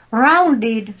a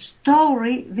rounded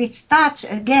story which starts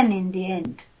again in the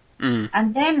end.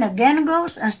 And then again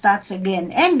goes and starts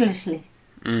again endlessly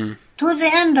to the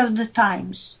end of the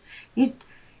times.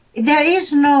 There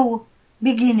is no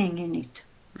beginning in it.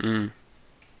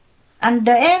 And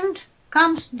the end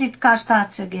comes, it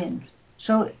starts again.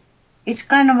 So it's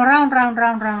kind of a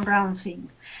round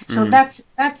thing. So that's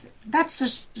the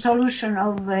solution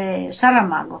of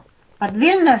Saramago. But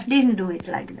Villeneuve didn't do it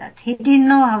like that. He didn't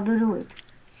know how to do it.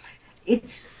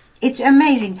 It's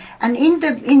amazing. And in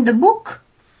the book,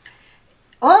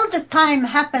 all the time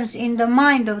happens in the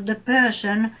mind of the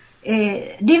person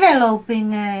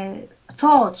developing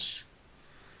thoughts,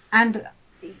 and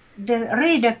the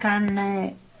reader can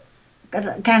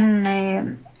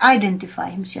identify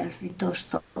himself with those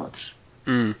thoughts.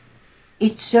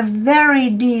 It's a very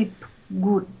deep,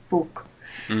 good book.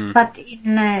 But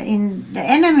in The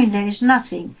Enemy there is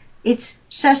nothing. It's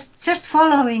just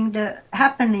following the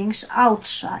happenings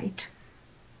outside.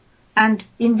 And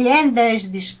in the end there is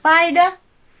the spider,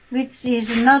 which is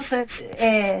not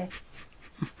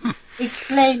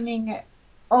explaining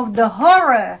of the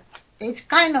horror. It's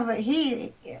kind of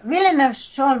Villeneuve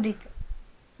solved it,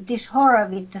 this horror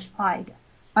with the spider,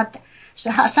 but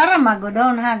Saramago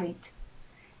don't have it.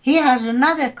 he has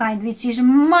another kind which is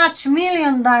much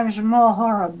million times more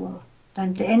horrible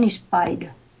than any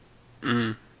spider.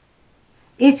 Mm.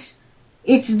 It's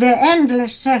the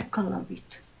endless circle of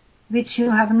it, which you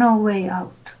have no way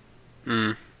out.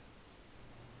 Mm.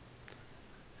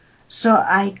 So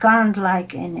I can't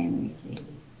like Enemy really.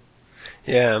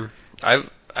 Yeah,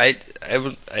 I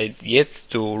yet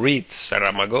to read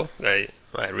Saramago.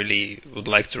 I really would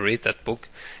like to read that book.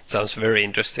 It sounds very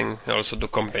interesting. Also to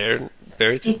compare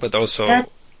it, but also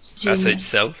That's as genius.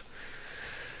 itself.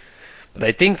 But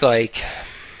I think like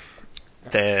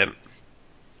the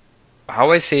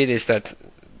how I see it is that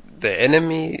the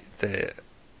Enemy, the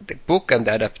book and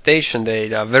the adaptation,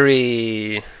 they are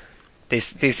very they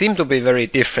seem to be very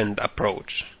different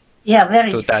approach Yeah,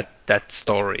 very to different. that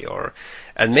story, or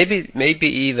and maybe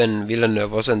even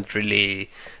Villeneuve wasn't really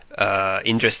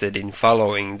interested in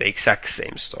following the exact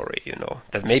same story, you know,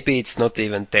 that maybe it's not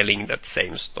even telling that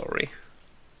same story,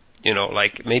 you know,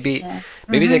 like maybe Yeah.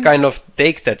 maybe they Mm-hmm. kind of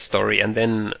take that story and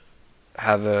then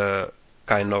have a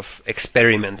kind of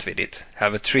experiment with it,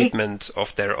 have a treatment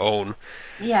of their own,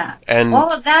 Yeah. and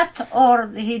Or that, or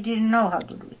he didn't know how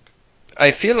to do it.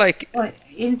 I feel like Or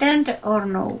intend or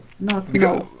no, not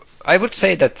because know. I would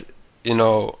say that, you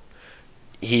know,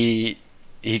 he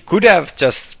he could have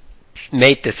just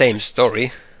made the same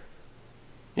story,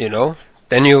 you know,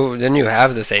 then you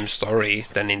have the same story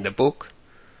than in the book,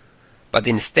 but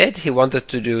instead he wanted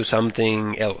to do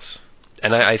something else.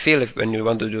 And I feel if when you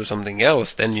want to do something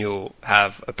else, then you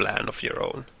have a plan of your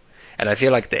own. And I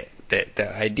feel like the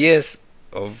ideas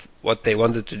of what they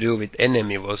wanted to do with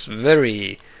Enemy was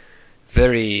very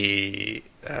very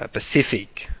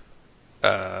specific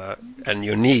and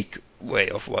unique way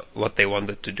of what they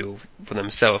wanted to do for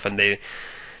themselves, and they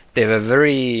were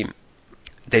very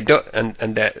they don't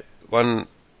and that one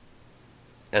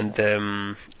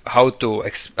and how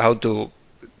to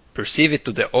perceive it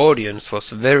to the audience was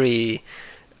very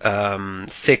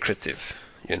secretive,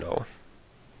 you know.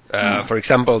 For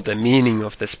example, the meaning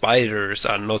of the spiders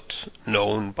are not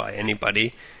known by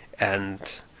anybody, and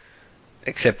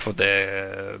except for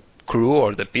the crew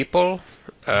or the people,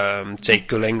 Jake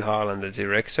Gyllenhaal and the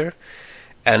director,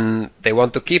 and they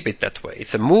want to keep it that way.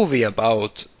 It's a movie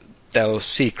about those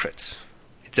secrets.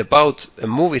 It's about a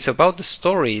movie. It's about the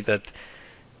story that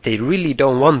they really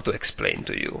don't want to explain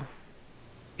to you.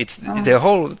 It's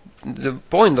the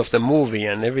point of the movie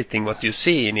and everything what you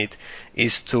see in it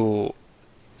is to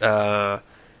uh,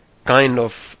 kind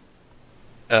of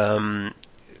um,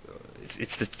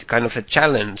 it's the kind of a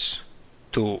challenge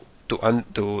to to un,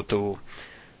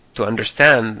 to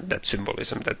understand that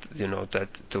symbolism, that you know, that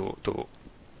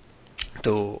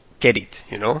to get it,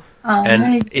 you know. And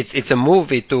Maybe. it's a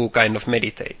movie to kind of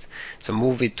meditate. It's a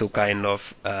movie to kind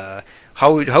of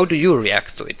how do you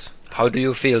react to it? How do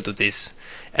you feel to this?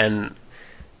 And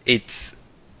it's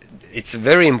it's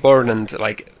very important,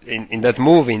 like in that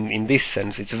movie, in this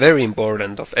sense, it's very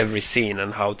important of every scene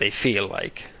and how they feel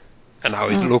like and how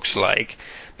it looks like,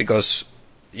 because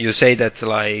you say that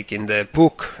like in the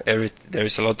book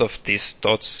there's a lot of these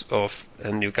thoughts of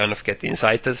and you kind of get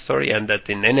inside the story, and that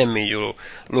in Enemy you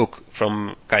look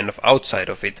from kind of outside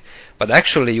of it, but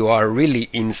actually you are really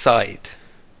inside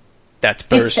that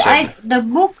person. The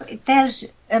book tells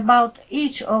about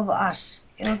each of us,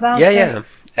 Yeah, about the yeah.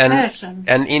 and person,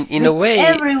 and in a which way,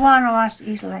 every one of us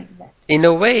is like that.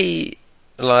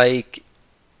 like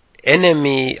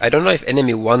Enemy, I don't know if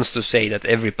Enemy wants to say that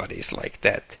everybody is like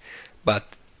that, but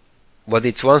what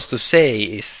it wants to say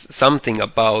is something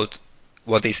about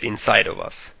what is inside of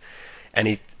us.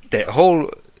 And the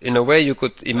whole, in a way, you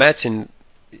could imagine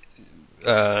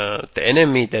the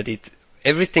Enemy, that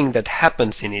everything that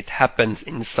happens in it happens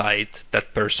inside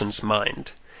that person's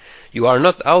mind. You are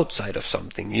not outside of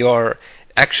something. You are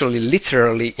actually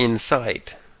literally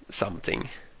inside something.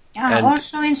 And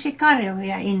Also in Sicario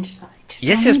we are inside. So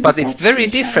yes, maybe but it's that's very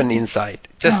inside. different inside.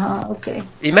 Just Okay.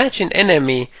 imagine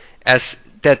Enemy as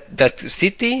that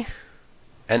city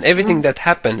and everything that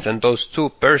happens, and those two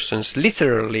persons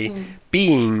literally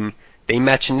being the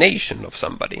imagination of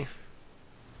somebody.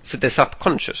 So the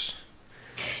subconscious.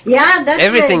 Yeah,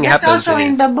 Everything that's happens also in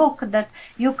in it. the book that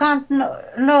you can't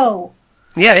know.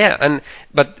 Yeah, yeah, and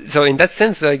but so in that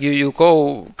sense, like you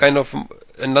go kind of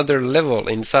another level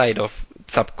inside of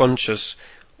subconscious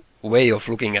way of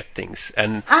looking at things,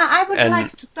 I would and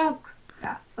like to talk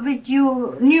with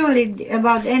you newly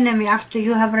about Enemy after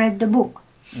you have read the book.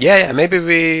 yeah, yeah, maybe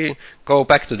we go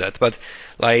back to that, but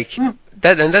like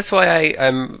that, and that's why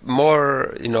I'm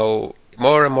more, you know,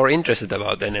 more and more interested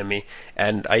about Enemy,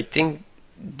 and I think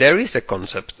there is a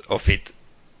concept of it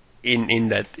in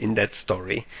that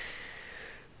story,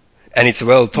 and it's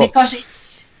well Because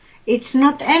taught. it's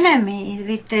not enemy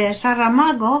with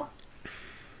Saramago.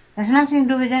 Has nothing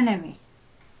to do with enemy.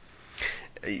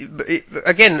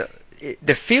 Again,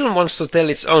 the film wants to tell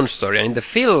its own story. And in the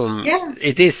film, Yeah.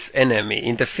 it is enemy.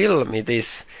 In the film, it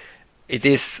is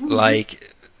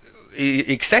like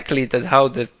exactly that how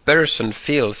the person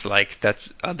feels like that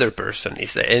other person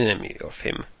is the enemy of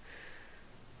him.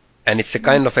 And it's a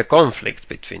kind of a conflict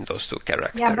between those two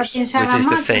characters, Yeah, but in which is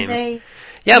the Saramago, same.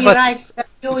 he But writes that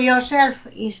you yourself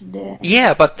is the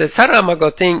but the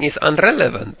Saramago thing is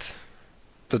irrelevant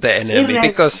to the enemy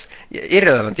irrelevant.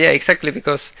 irrelevant. Yeah, exactly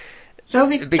So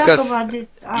we talk because about it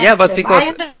but after. I because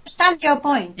understand your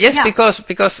point. yes, Yeah,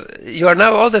 because you are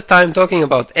now all the time talking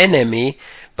about enemy,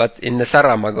 but in the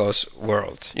Saramago's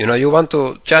world, you want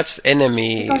to judge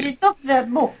because enemy. he took the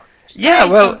book Yeah,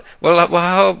 straight on.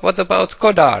 what about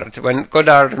Godard? When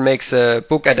Godard makes a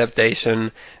book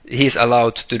adaptation, he's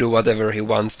allowed to do whatever he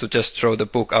wants, to just throw the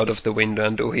book out of the window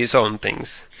and do his own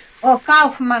things. Or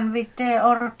Kaufman with the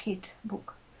Orchid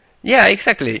book. Yeah,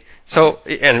 exactly. So,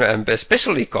 and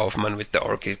especially Kaufman with the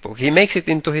Orchid book, he makes it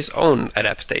into his own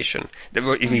adaptation.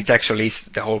 It actually is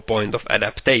the whole point of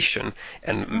adaptation,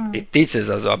 and it teaches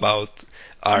us about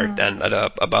art and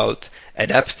about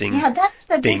adapting Yeah, that's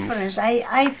the things. difference.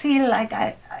 I feel like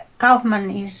Kaufman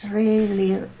is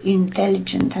really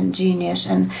intelligent and genius,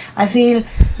 and I feel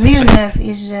Villeneuve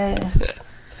is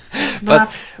But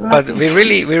bluffing. we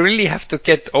really have to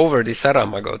get over the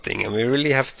Saramago thing, and we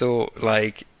really have to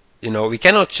like we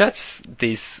cannot judge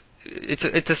this. It's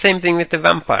the same thing with the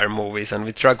vampire movies and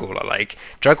with Dracula. Like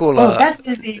Oh, Dracula, that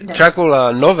will be interesting.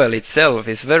 Dracula novel itself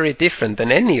is very different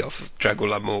than any of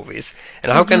Dracula movies.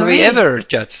 And how can we Agree. ever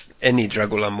judge any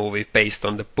Dracula movie based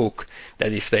on the book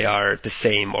that if they are the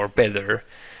same or better,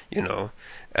 you know?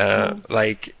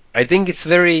 Like I think it's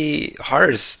very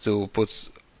harsh to put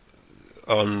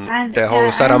on And the whole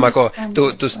yeah, I Saramago understand to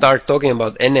your point. start talking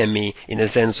about enemy in a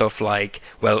sense of like,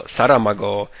 well,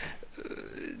 Saramago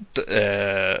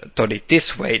thought it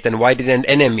this way, then why didn't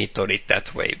enemy thought it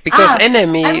that way? Because I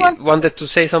enemy want. wanted to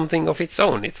say something of its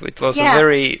own. It was a Yeah.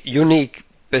 very unique,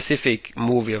 specific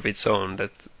movie of its own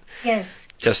that Yes.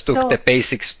 just took the So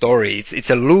basic story. It's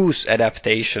a loose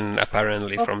adaptation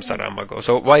apparently from okay. Saramago.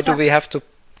 So why do So we have to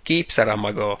keep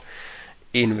Saramago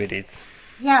in with it?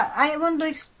 yeah, I want to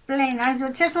explain. I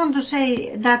just want to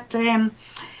say that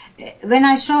when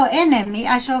I saw Enemy,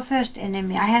 I saw first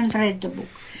Enemy. I hadn't read the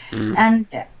book, Mm. and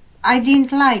I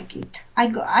didn't like it.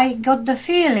 I got the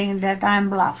feeling that I'm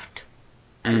bluffed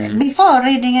before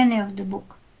reading any of the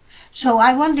book. So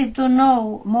I wanted to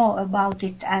know more about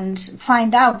it and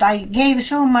find out. I gave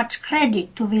so much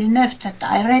credit to Villeneuve that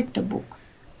I read the book,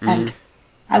 and Mm.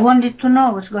 I wanted to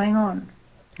know what's going on.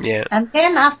 Yeah. And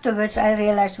then afterwards I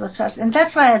realized what's us, and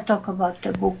that's why I talk about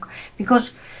the book,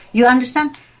 because you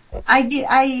understand,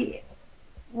 I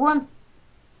want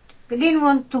didn't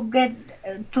want to get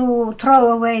to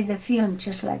throw away the film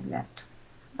just like that.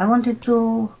 I wanted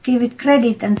to give it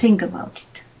credit and think about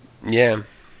it. Yeah.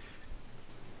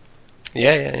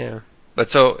 Yeah.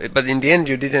 But in the end,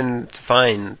 you didn't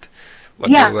find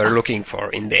what you Yeah, were looking for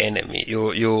in the enemy.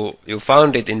 You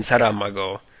found it in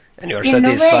Saramago, and you're in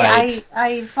a way satisfied.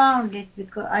 I found it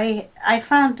because I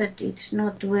found that it's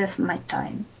not worth my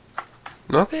time.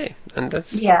 Okay, and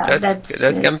Yeah, that's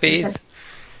that can be that. it.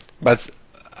 But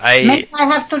I Maybe I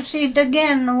have to see it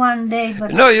again one day,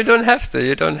 but no, you don't have to.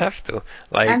 You don't have to.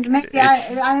 and Like maybe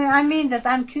it's I mean that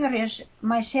I'm curious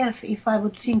myself if I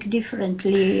would think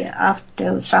differently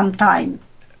after some time.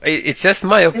 it's just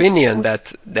my opinion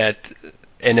that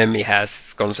enemy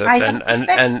has concept I have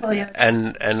respect for you.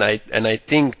 and I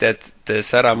think that the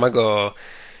Saramago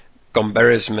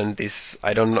comparison is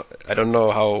I don't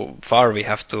know how far we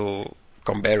have to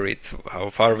compare it, how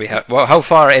far we have well, how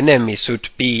far enemy should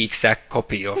be exact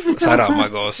copy of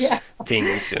Saramago's Yeah.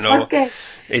 things, Okay.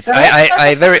 it's So let's talk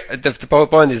I about very the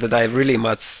point is that I really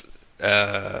much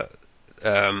uh,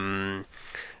 um,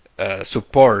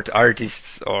 support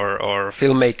artists or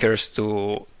filmmakers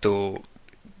to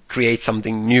create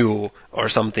something new or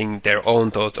something their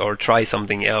own thought or try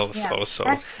something else yeah, also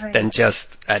that's great. than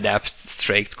just adapt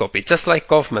straight copy, just like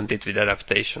Kaufman did with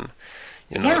adaptation.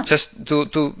 Yeah, Just to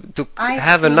I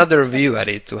have feel the another same. view at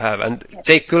it, to have. And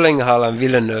Jake Yes. Gyllenhaal and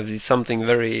Villeneuve did something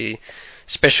very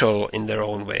special in their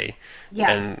own way, Yeah.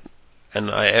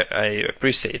 and I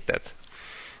appreciate that.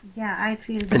 Yeah, I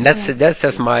feel the And same. that's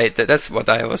just that's what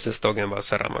I was just talking about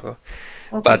Saramago.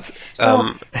 Okay. But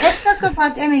So let's talk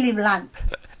about Emily Blunt.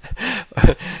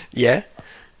 yeah.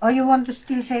 Or you want to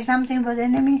still say something about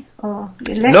enemy? Or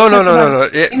let's No, no, talk no, no, about no.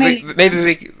 Yeah, Emily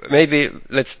Blunt. maybe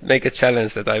let's make a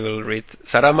challenge that I will read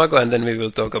Saramago and then we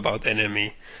will talk about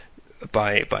enemy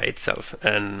by itself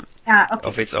and Okay.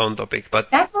 of its own topic.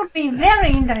 But That would be very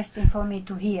interesting for me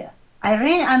to hear.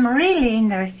 I'm really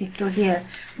interested to hear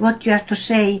what you have to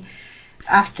say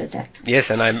after that. yes,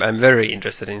 and I'm very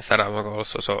interested in Saramago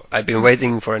also. So I've been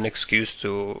waiting for an excuse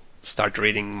to start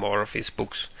reading more of his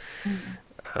books.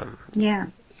 Yeah.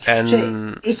 And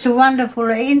So it's a wonderful,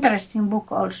 interesting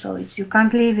book also. You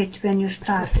can't leave it when you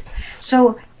start.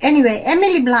 So anyway,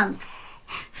 Emily Blunt.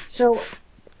 So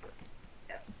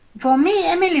for me,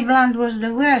 Emily Blunt was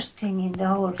the worst thing in the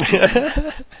whole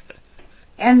film.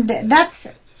 And that's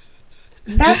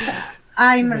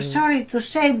I'm sorry to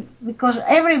say, because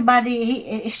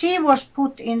she was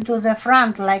put into the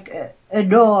front like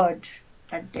adored,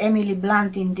 that Emily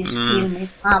Blunt in this film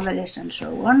is marvelous and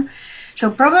so on. So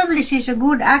probably she's a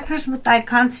good actress, but I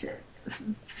can't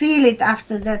feel it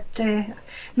after that.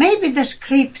 Maybe the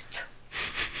script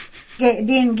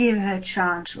didn't give her a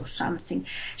chance or something.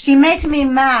 She makes me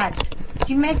mad.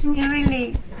 She makes me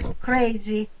really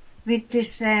crazy with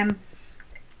this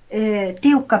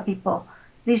tiukka people.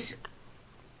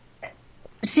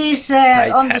 She's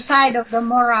on the side of the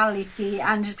morality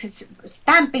and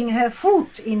stamping her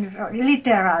foot in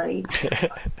literally.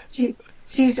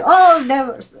 She's all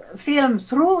the film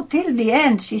through till the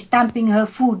end. She's stamping her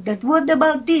foot. That what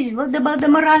about this? What about the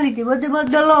morality? What about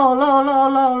the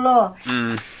law?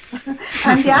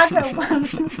 And the other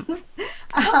ones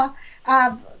are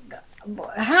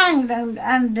hanged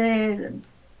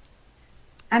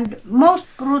and most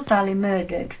brutally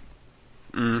murdered.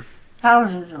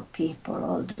 Thousands of people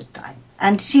all the time.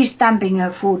 And she's stamping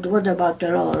her foot. What about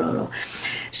the law?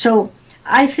 So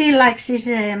I feel like she's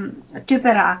a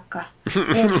typerakka.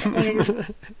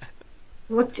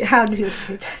 How do you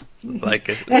say that? Like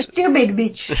a stupid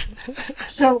bitch.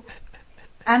 So,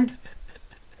 and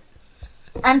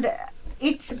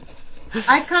it's,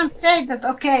 I can't say that,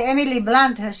 okay, Emily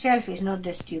Blunt herself is not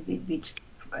a stupid bitch,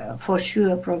 for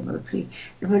sure, probably.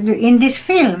 In this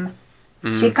film,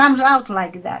 she comes out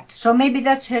like that. So maybe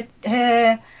that's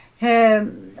her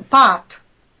part,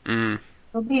 to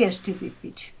be a stupid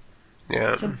bitch.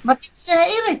 Yeah. So, but it's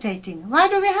irritating. Why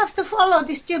do we have to follow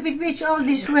this stupid bitch all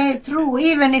this way through,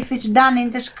 even if it's done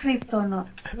in the script or not?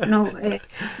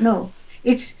 No.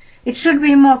 It should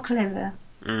be more clever.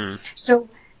 So,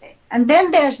 and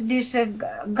then there's this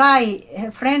guy,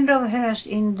 a friend of hers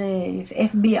in the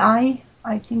FBI,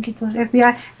 I think it was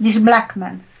FBI, this black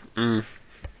man.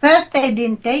 First they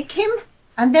didn't take him,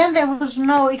 and then there was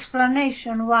no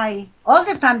explanation why. All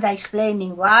the time they're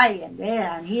explaining why and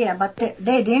there and here, but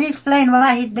they didn't explain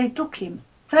why they took him.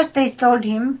 First they told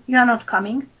him, "You are not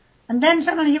coming," and then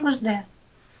suddenly he was there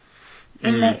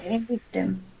with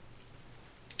them.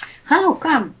 How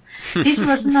come? This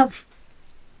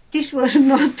was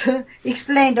not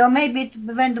explained, or maybe it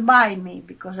went by me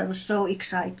because I was so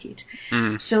excited.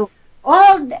 So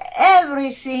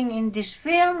everything in this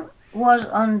film was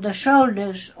on the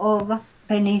shoulders of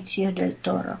Benicio del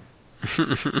Toro.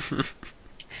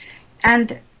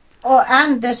 and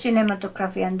the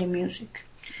cinematography and the music.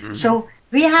 So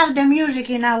we have the music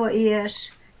in our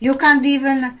ears. You can't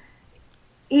even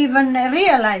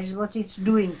realize what it's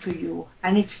doing to you,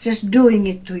 and it's just doing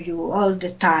it to you all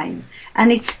the time.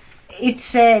 And it's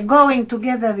going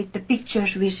together with the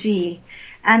pictures we see,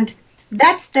 and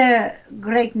that's the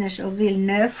greatness of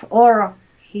Villeneuve or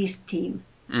his team,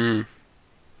 and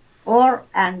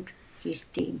his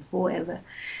team, whoever,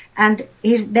 and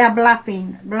they're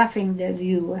bluffing the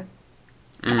viewer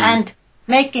and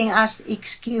making us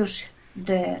excuse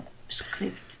the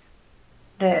script,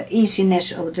 the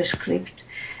easiness of the script.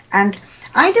 And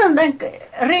I don't think,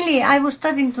 really, I was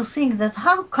starting to think that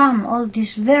how come all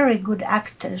these very good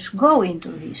actors go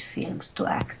into his films to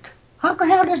act? How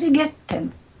does he get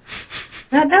them?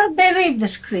 How do they read the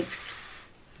script?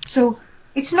 So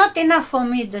it's not enough for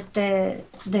me that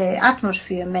the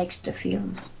atmosphere makes the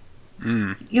film.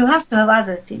 You have to have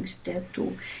other things there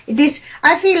too.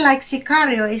 I feel like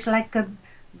Sicario is like a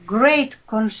great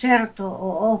concerto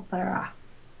or opera,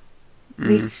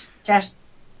 which just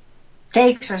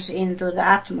takes us into the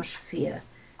atmosphere,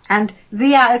 and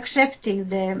we are accepting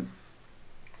the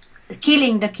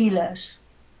killing the killers.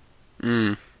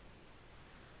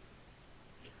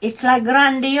 It's like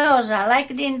Grandiosa, like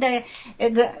in the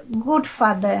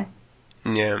Goodfather.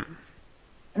 Yeah.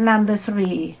 Number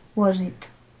 3, was it?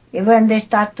 When they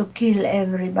start to kill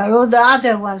everybody. Or the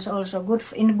other ones also,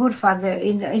 in Goodfather.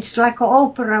 It's like an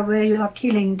opera where you are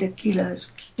killing the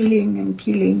killers,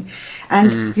 killing.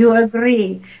 And you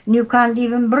agree. You can't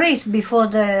even breathe before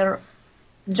the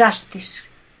justice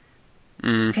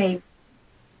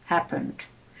happened.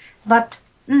 But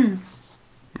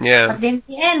Yeah. But in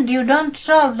the end, you don't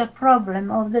solve the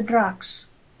problem of the drugs.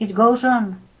 It goes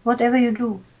on, whatever you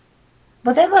do.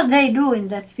 Whatever they do in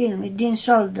that film, it didn't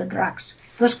solve the drugs.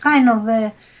 It was kind of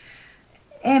a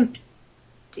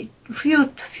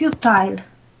futile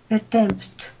attempt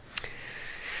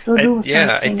to do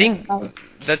Yeah, I something think about.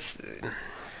 that's.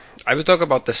 I will talk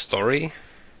about the story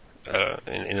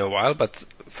in a while, but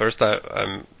first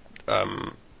um,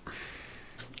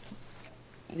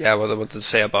 yeah, what I want to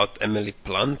say about Emily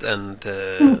Blunt and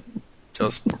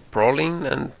Josh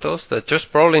Brolin and those. That Josh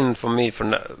Brolin for me for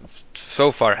now,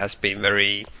 so far has been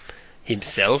very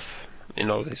himself in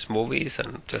all his movies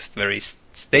and just very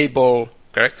stable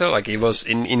character. Like he was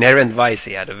in Inherent Vice,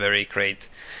 he had a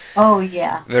Oh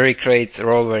yeah. very great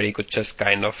role where he could just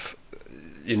kind of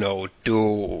do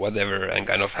whatever and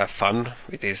kind of have fun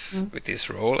with his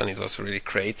role, and it was really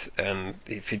great, and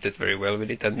he fitted very well with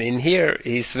it. And in here,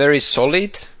 he's very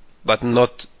solid, but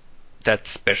not that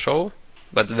special,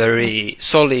 but very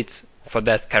solid for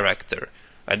that character.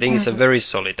 I think it's a very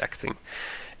solid acting.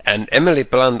 And Emily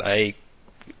Blunt, I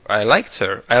liked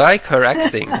her. I like her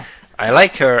acting. I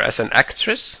like her as an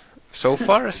actress so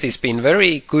far. She's been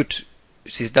very good.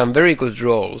 She's done very good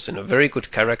roles in very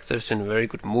good characters in very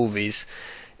good movies,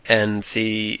 and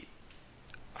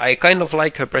I kind of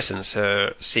like her presence.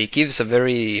 She gives a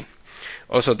very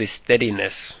also the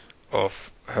steadiness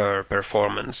of her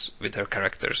performance with her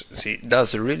characters. She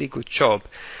does a really good job,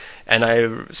 and I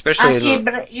especially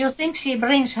You think she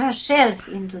brings herself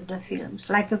into the films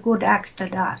like a good actor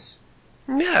does?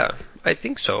 yeah, I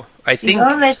think so. I She's think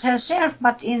always herself,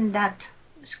 but in that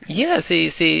script. yeah, she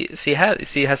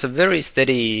has a very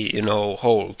steady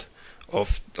hold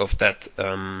of that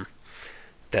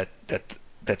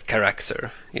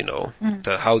character,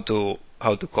 how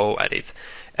to go at it.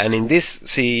 And in this,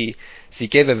 she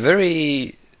gave a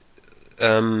very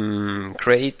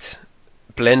great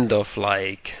blend of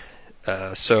like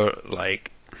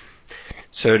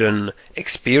certain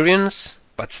experience,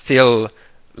 but still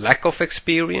lack of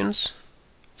experience.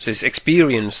 So she's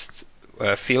experienced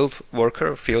field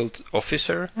worker, field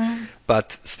officer,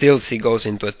 but still she goes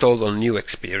into a total new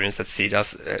experience that she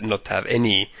does not have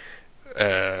any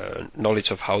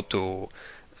knowledge of how to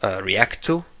react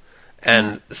to,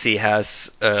 and she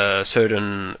has a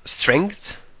certain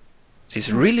strength.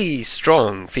 She's really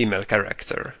strong female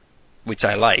character, which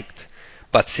I liked,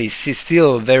 but she's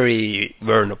still very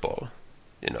vulnerable.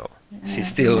 She's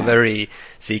still Yeah. very.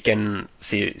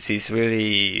 She's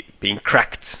really being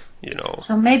cracked.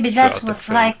 So maybe that's Throughout the what's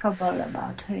film. likable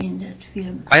about her in that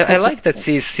film. I like that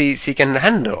she can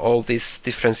handle all these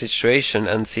different situations,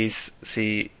 and she's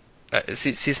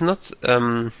not.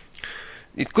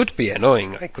 It could be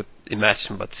annoying, I could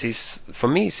imagine, but for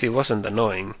me she wasn't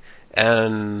annoying,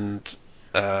 and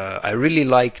I really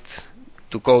liked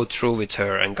to go through with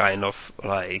her and kind of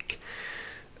like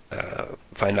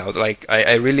find out. Like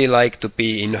I really like to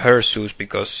be in her shoes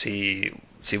because she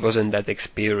wasn't that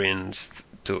experienced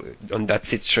to on that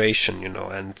situation,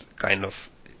 and kind of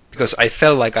because I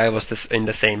felt like I was in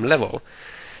the same level.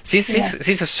 Yeah.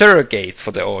 She's a surrogate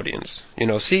for the audience.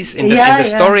 She's in the Yeah,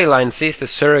 yeah. storyline. She's the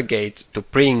surrogate to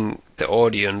bring the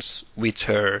audience with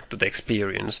her to the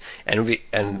experience. And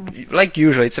like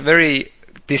usual, it's a very.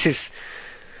 This is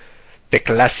the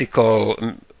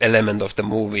classical element of the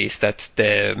movie is that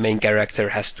the main character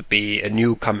has to be a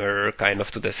newcomer kind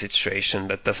of to the situation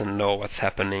that doesn't know what's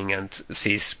happening, and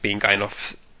she's being kind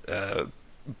of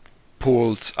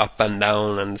pulled up and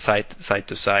down and side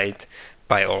to side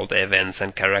by all the events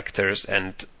and characters,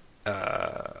 and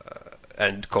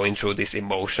going through these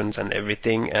emotions and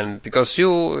everything. And because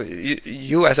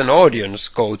you as an audience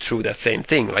go through that same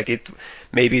thing, like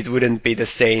maybe it wouldn't be the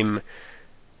same.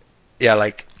 Yeah,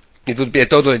 like it would be a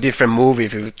totally different movie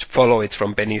if you would follow it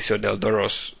from Benicio del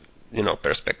Toro's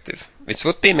perspective, which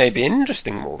would be maybe an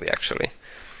interesting movie actually.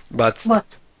 But What?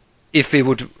 if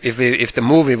the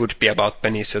movie would be about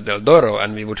Benicio del Toro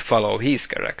and we would follow his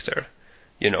character,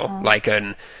 like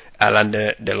an Alain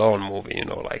Delon movie,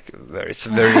 like where it's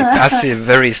very passive,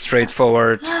 very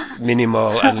straightforward,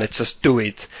 minimal, and let's just do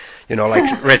it,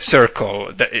 like Red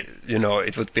Circle,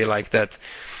 it would be like that.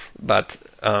 But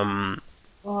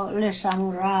Or Le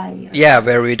Samurai. yeah,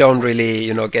 where we don't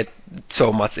really, get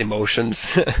so much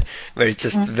emotions, where it's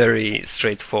just very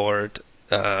straightforward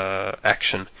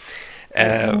action.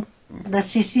 Uh, The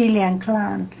Sicilian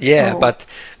clan. Yeah, Oh.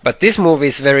 but this movie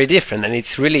is very different, and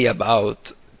it's really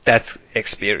about that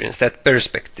experience, that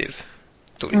perspective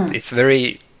to it.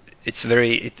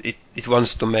 It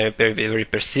wants to be very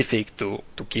specific to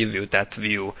give you that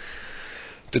view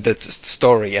to that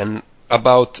story. And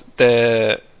about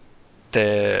the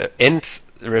end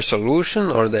resolution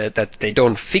or that they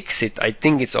don't fix it, I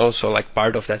think it's also like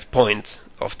part of that point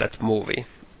of that movie.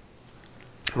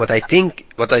 What I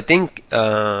think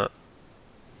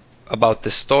about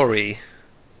the story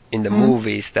in the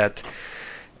movie is that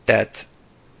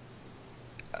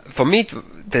for me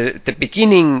the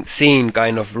beginning scene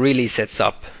kind of really sets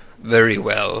up very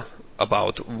well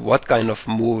about what kind of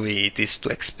movie it is to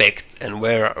expect and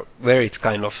where it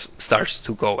kind of starts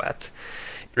to go at.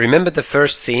 Remember the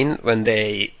first scene when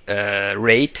they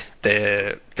raid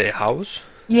the house?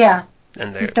 Yeah,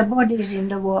 And with the bodies in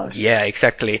the walls. yeah,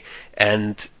 exactly.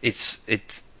 And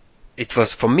it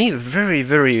was for me a very,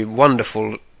 very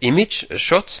wonderful image, a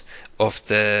shot of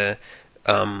the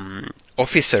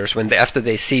officers when after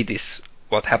they see this,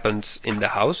 what happens in the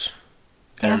house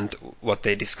Yeah. and what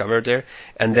they discover there,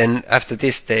 and then after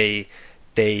this they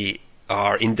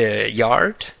are in the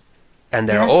yard and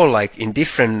they're Yeah. all like in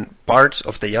different parts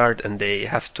of the yard and they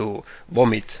have to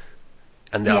vomit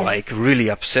and they're Yes. like really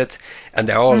upset and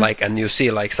they're all Mm. like, and you see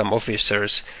like some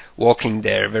officers walking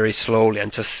there very slowly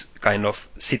and just kind of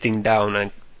sitting down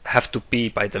and have to pee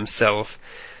by themselves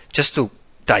just to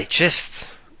digest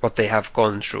what they have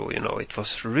gone through. It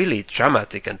was really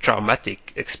dramatic and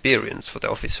traumatic experience for the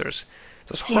officers.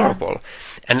 It was Yeah. horrible.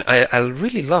 And I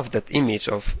really love that image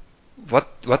of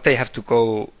what they have to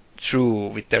go through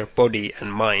with their body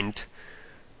and mind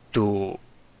to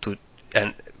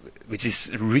and which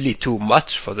is really too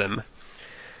much for them.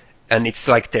 And it's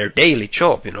like their daily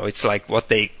job, it's like what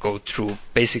they go through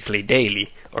basically daily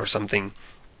or something.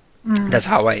 Mm. That's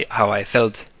how I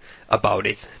felt about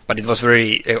it. But it was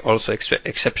very also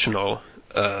exceptional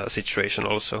situation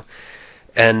also.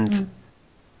 And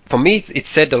for me, it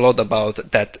said a lot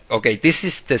about that. Okay, this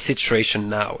is the situation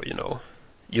now.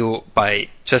 You by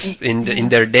just in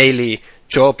their daily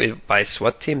job by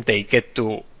SWAT team, they get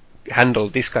to handle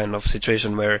this kind of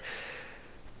situation where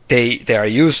they are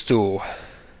used to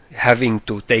having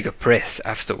to take a breath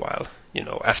after a while,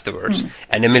 afterwards.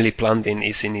 And Emily Blunt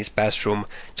is in his bathroom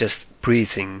just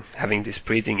breathing, having this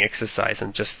breathing exercise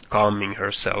and just calming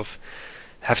herself.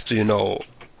 Have to,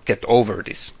 get over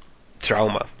this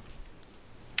trauma.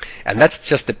 And that's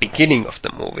just the beginning of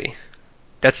the movie.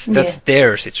 That's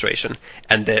their situation.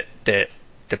 And the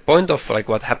point of like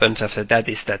what happens after that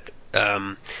is that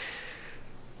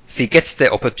she gets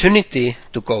the opportunity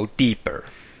to go deeper.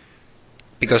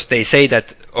 Because they say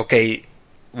that, okay,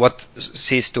 what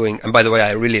she's doing, and by the way,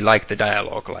 I really like the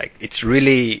dialogue. Like, it's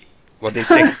really what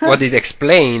it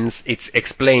explains. It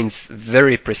explains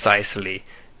very precisely.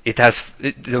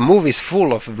 The movie is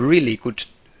full of really good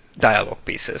dialogue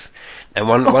pieces, and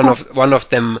one of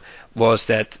them was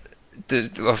that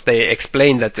they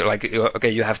explained that like okay,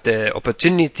 you have the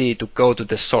opportunity to go to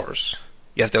the source.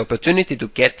 You have the opportunity to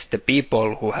get the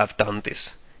people who have done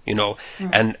this.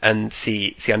 And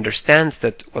she understands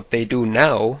that what they do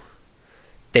now,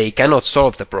 they cannot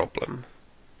solve the problem.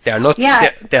 They are not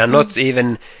they are not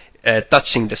even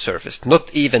touching the surface.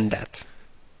 Not even that.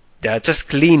 They are just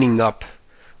cleaning up.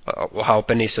 How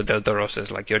Benicio del Toro says,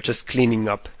 like you're just cleaning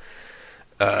up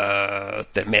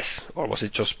the mess, or was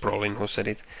it Josh Brolin who said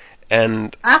it?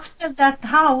 And after that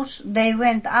house, they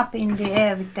went up in the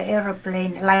air with the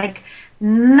aeroplane. Like,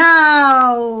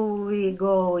 now we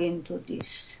go into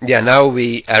this. Yeah, now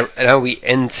we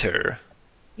enter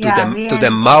to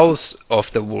the mouth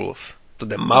of the wolf, to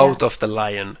the mouth of the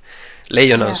lion,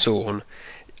 Leijonan suuhun,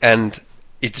 and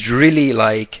it's really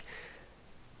like.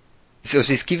 So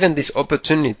she's given this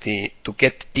opportunity to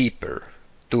get deeper,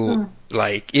 to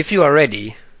like, if you are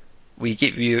ready, we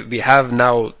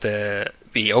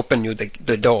open you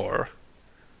the door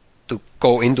to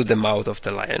go into the mouth of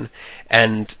the lion.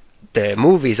 And the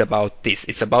movie is about this.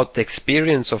 It's about the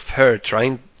experience of her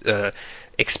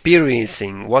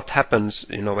experiencing what happens,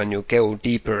 when you go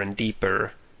deeper and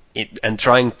deeper and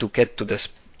trying to get to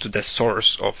the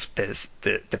source of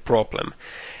the problem.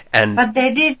 But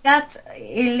they did that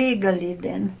illegally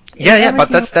then. Yeah, but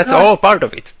that's all part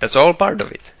of it. That's all part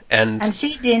of it. And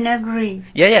she didn't agree.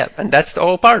 Yeah, and that's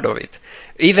all part of it.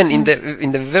 Even in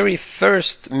the very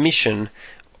first mission,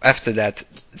 after that,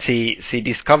 she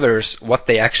discovers what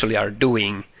they actually are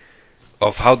doing,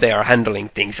 of how they are handling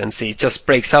things, and she just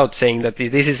breaks out saying that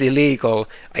this is illegal.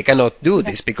 I cannot do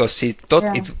this, because she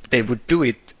thought they would do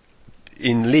it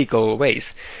in legal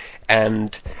ways,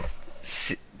 and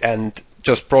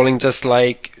just Brolin just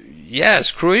like, yeah,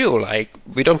 screw you, like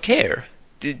we don't care.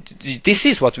 This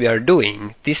is what we are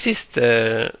doing. This is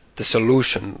the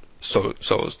solution, so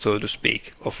to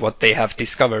speak, of what they have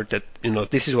discovered, that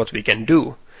this is what we can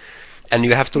do, and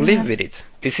you have to live with it.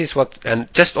 This is what,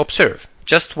 and just observe,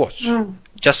 just watch,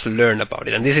 just learn about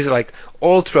it. And this is like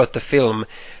all throughout the film.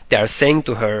 they are saying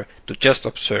to her to just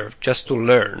observe, just to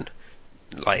learn.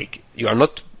 Like, you are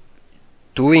not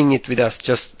doing it with us,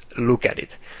 just look at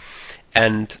it.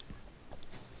 And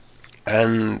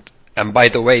and and by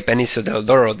the way, Benicio del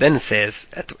Toro then says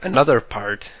at another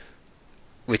part,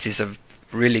 which is a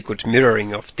really good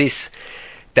mirroring of this,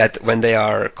 that when they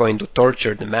are going to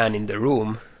torture the man in the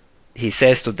room, he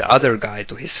says to the other guy,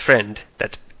 to his friend,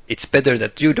 that it's better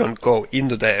that you don't go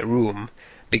into the room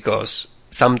because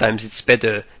sometimes it's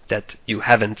better that you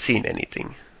haven't seen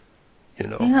anything.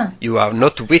 Yeah. You are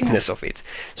not witness of it.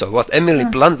 So what Emily Yeah.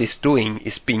 Blunt is doing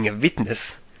is being a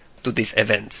witness to these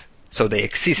events. So they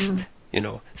exist.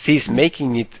 She's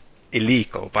making it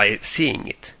illegal by seeing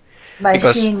it. By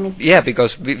Because seeing it. yeah,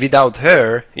 because without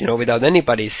her, without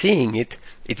anybody seeing it,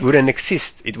 it wouldn't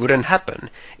exist. It wouldn't happen.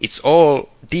 It's all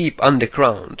deep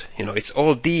underground. It's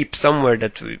all deep somewhere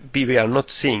that we are not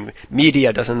seeing.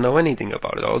 Media doesn't know anything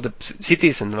about it. All the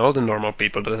citizens and all the normal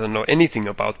people doesn't know anything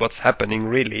about what's happening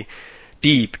really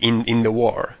deep in the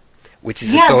war, which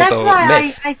is a Yeah, that's total why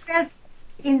mess. I felt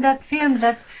in that film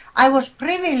that I was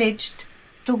privileged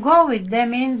to go with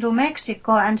them into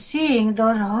Mexico and seeing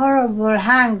those horrible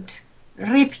hanged,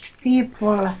 ripped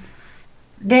people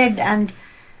dead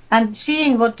and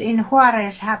seeing what in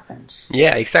Juarez happens.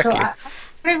 Yeah, So exactly. I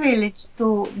was privileged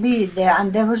to be there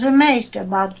and I was amazed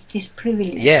about this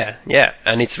privilege. Yeah,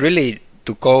 and it's really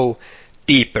to go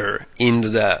deeper into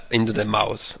the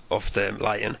mouth of the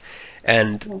lion,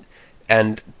 and Yeah.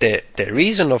 and the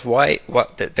reason of why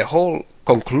what the whole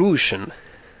conclusion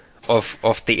of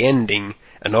the ending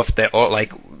and of the or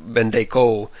like when they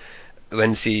go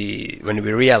when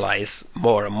we realize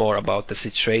more and more about the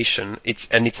situation,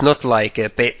 it's not like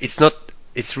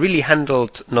it's really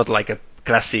handled not like a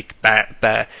classic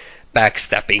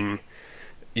backstabbing,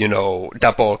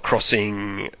 double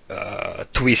crossing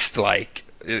twist like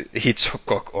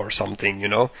Hitchcock or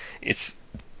something. It's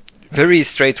very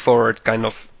straightforward, kind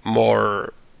of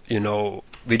more,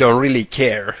 we don't really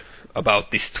care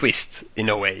about this twist in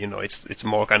a way. It's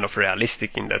more kind of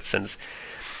realistic in that sense.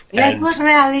 Yeah, it was And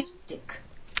realistic.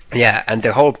 yeah, and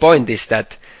the whole point is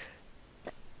that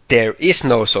there is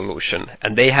no solution,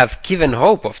 and they have given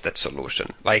hope of that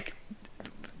solution. Like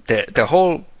the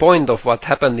whole point of what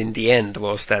happened in the end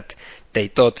was that they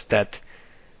thought that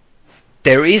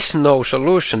there is no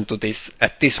solution to this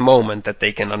at this moment that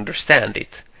they can understand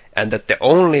it, and that the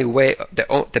only way,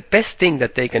 the best thing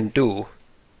that they can do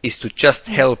is to just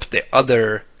help the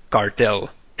other cartel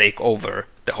take over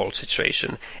the whole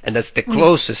situation, and that's the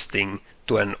closest thing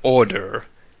to an order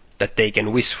that they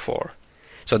can wish for.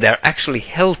 So they're actually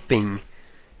helping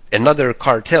another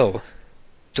cartel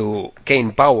to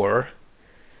gain power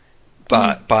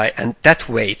by and that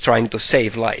way trying to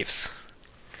save lives.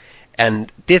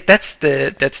 And that's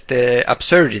the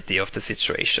absurdity of the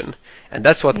situation, and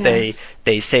that's what Yeah.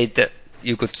 they say, that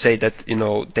you could say that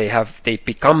they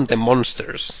become the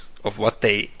monsters of what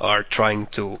they are trying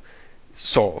to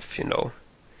solve.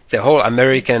 The whole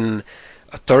American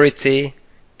authority,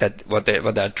 that what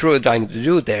they're trying to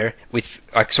do there, which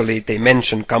actually they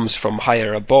mention comes from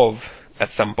higher above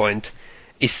at some point,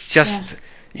 is Yeah. just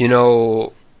you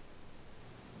know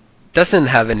doesn't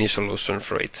have any solution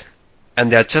for it,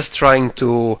 and they're just trying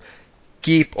to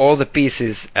keep all the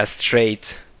pieces as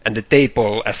straight and the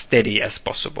table as steady as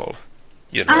possible.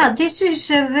 This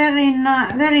is a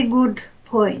very good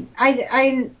point.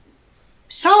 I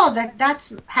saw that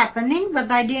that's happening,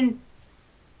 but I didn't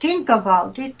think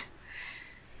about it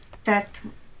that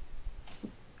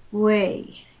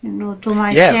way, to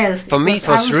Yeah, myself, for me because it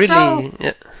I was was so really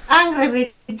yeah. angry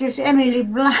with this Emily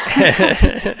Blunt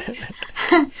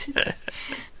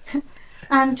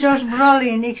and Josh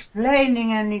Brolin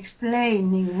explaining and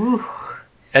explaining. Woo.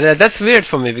 And that's weird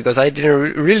for me because I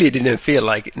really didn't feel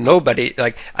like nobody,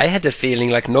 like I had a feeling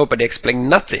like nobody explained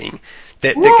nothing.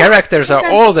 The Woo. characters are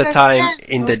Look all at the the time end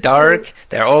in the was good. dark,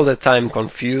 they're all the time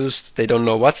confused, they don't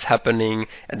know what's happening,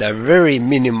 and they're very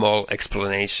minimal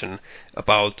explanation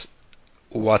about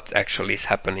what actually is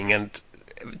happening. And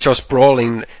Josh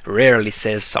Brolin rarely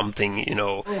says something, only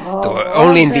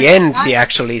All in the the end he dialogue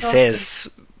actually talking. says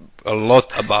a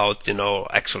lot about,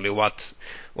 actually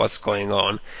what's going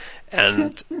on.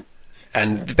 And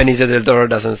Benicio del Toro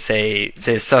doesn't says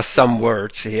just some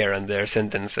words here and there,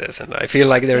 sentences, and I feel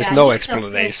like there is Yeah, no he's okay.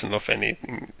 explanation of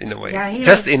anything in a way. Yeah, he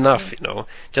Just was enough, okay.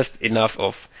 just enough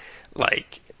of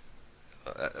like,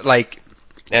 like,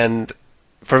 and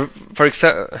for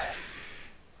example,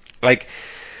 like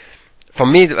for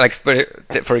me, like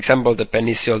for example, the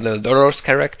Benicio del Toro's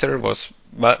character was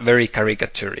very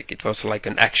caricaturic. It was like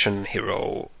an action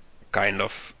hero kind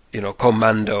of,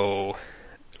 commando,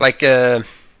 like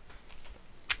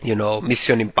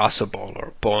Mission Impossible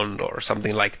or Bond or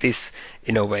something like this,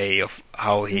 in a way of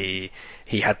how he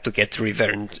had to get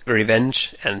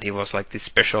revenge, and he was like this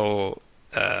special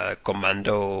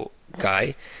commando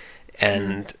guy,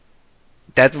 and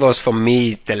that was for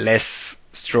me the less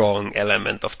strong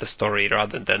element of the story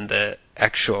rather than the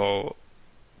actual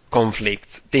conflict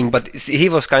thing, but he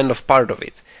was kind of part of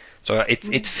it. So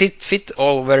it fit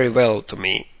all very well to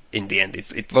me in the end.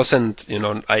 It wasn't,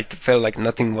 I felt like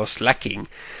nothing was lacking.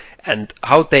 And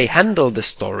how they handle the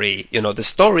story, the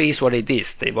story is what it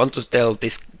is. They want to tell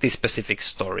this specific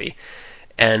story.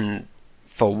 And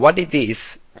for what it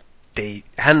is, they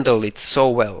handle it so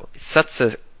well. It's such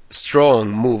a strong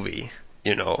movie,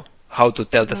 how to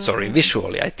tell the story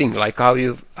visually. I think like how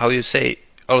you say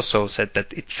also said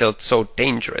that it felt so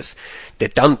dangerous. The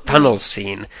tunnel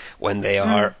scene when they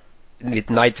are with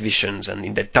night visions and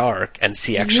in the dark, and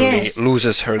she actually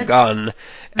loses her gun,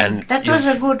 and that was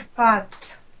a good part.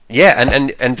 Yeah,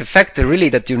 and the fact that really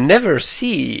that you never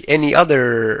see any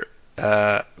other,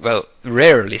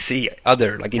 rarely see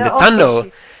other, like in the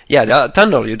tunnel. Yeah, the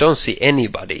tunnel you don't see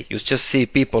anybody. You just see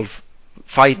people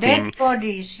fighting, dead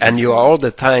bodies, and you are all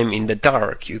the time in the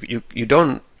dark. You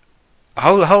don't.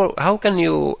 How can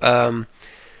you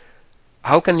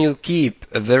keep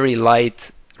a very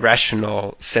light,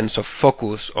 rational sense of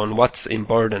focus on what's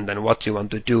important and what you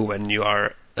want to do when you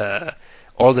are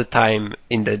all the time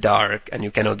in the dark and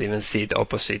you cannot even see the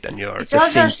opposite, and you are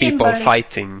just seeing people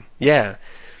fighting? Yeah.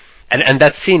 And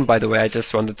that scene, by the way, I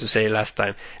just wanted to say last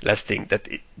thing,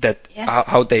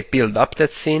 how they build up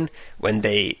that scene when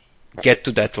they get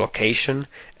to that location,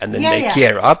 and then they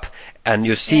gear up, and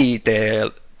you see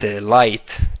the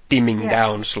light dimming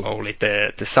down slowly.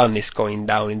 The sun is going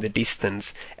down in the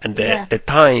distance, and the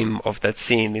time of that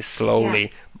scene is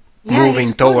slowly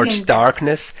moving towards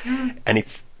darkness, and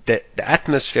it's the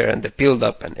atmosphere and the build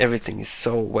up and everything is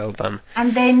so well done.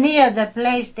 And they near the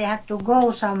place, they had to go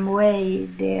some way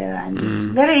there, and it's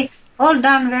very all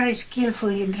done very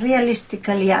skillfully,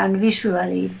 realistically, and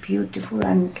visually beautiful,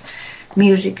 and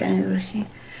music and everything.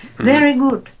 Very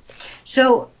good.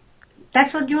 So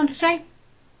that's what you want to say?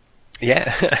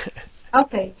 Yeah.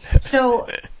 Okay. So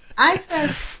I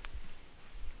felt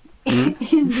in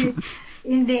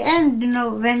the end,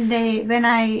 when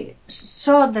I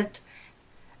saw that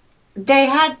they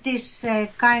had this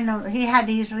he had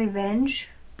his revenge,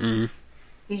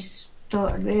 his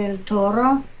Del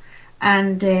Toro,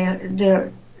 and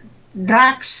the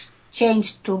Drax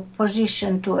changed to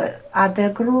position to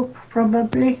other group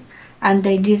probably, and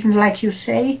they didn't, like you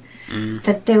say,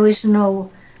 that there is no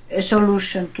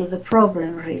solution to the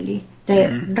problem really. The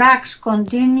Drax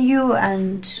continue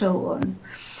and so on.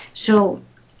 So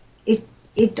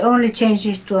it only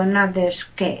changes to another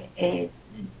street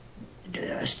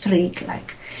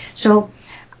like. So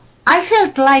I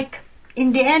felt like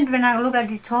in the end, when I look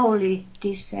at it wholly,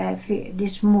 this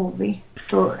movie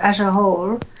as a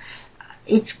whole,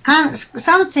 it's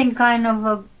something kind of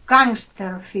a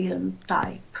gangster film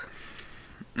type.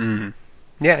 Film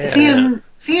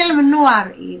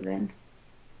noir even.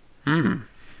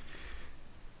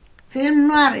 Film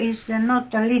noir is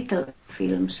not a little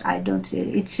films, I don't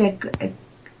think. It's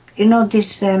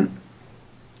this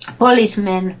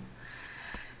policemen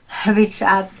which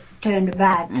are turned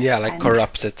bad. Yeah, like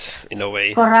corrupted in a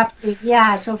way. Corrupted,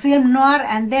 yeah. So film noir,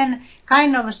 and then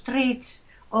kind of streets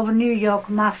of New York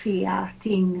mafia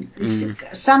thing,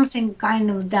 something kind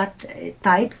of that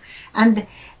type. And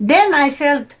then I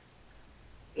felt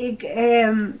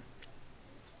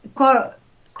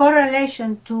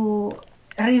correlation to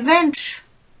revenge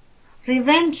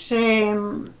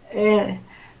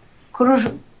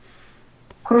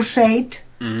crusade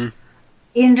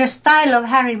in the style of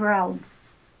Harry Brown.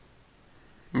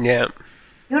 Yeah.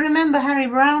 You remember Harry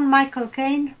Brown, Michael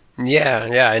Caine?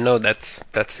 Yeah, I know that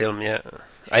film. Yeah,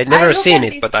 I'd never seen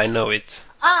it, but I know it.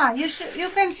 You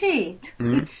can see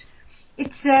it.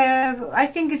 It's I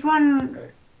think it's one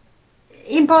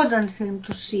important film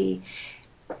to see.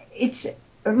 It's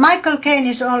Michael Caine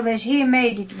is always, he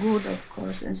made it good, of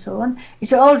course, and so on.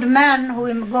 It's an old man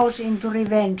who goes into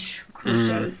revenge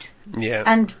crusade. Yeah.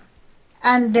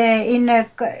 And in a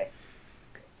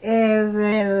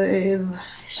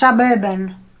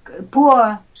suburban,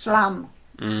 poor slum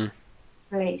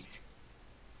place.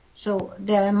 So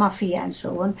the mafia and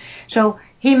so on. So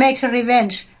he makes a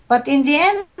revenge. But in the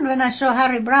end, when I saw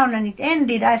Harry Brown and it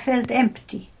ended, I felt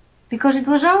empty. Because it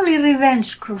was only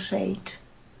revenge crusade.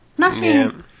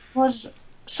 Nothing was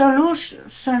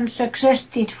solution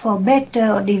suggested for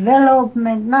better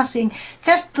development, nothing.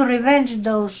 Just to revenge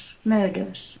those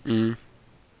murders.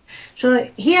 So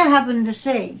here happened the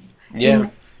same. Yeah.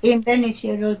 in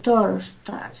Benicio del Toro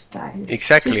style.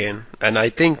 Exactly, and I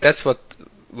think that's what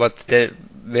the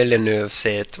Villeneuve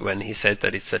said when he said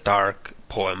that it's a dark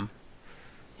poem.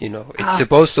 You know, it's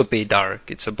supposed to be dark.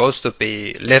 It's supposed to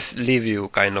be leave you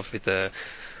kind of with a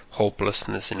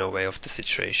hopelessness in a way of the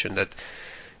situation that,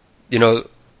 you know,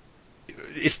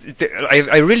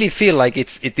 I really feel like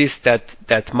it is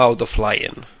that mouth of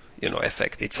lion, you know,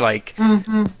 effect. It's like,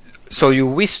 so you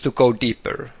wish to go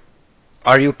deeper.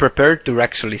 Are you prepared to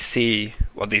actually see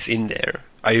what is in there?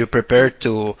 Are you prepared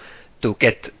to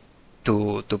get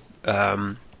to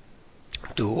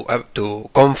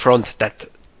confront that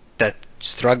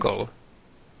struggle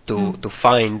to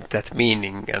find that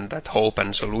meaning and that hope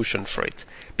and solution for it?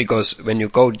 Because when you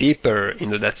go deeper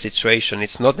into that situation,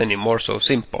 it's not anymore so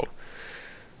simple,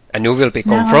 and you will be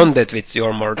confronted with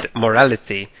your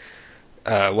morality,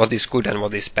 what is good and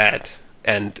what is bad,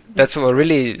 and that's what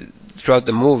really throughout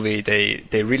the movie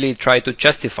they really try to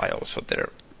justify also their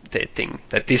thing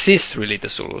that this is really the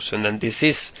solution, and this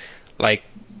is like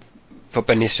for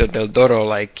Benicio del Toro,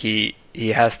 like he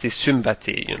has this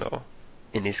sympathy, you know,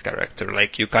 in his character,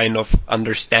 like you kind of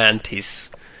understand his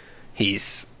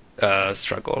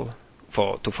struggle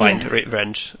to find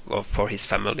revenge for his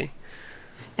family.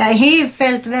 He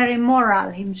felt very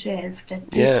moral himself,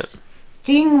 that this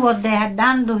thing what they had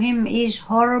done to him is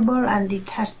horrible and it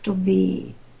has to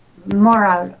be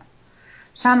moral,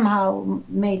 somehow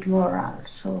made moral.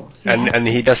 So and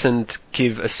he doesn't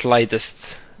give a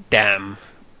slightest damn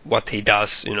what he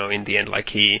does, you know, in the end. Like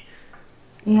he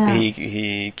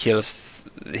kills,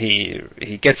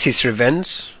 he gets his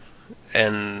revenge,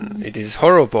 and it is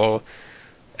horrible.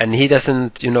 And he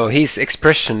doesn't, you know, his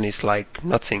expression is like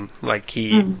nothing. Like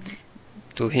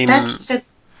to him.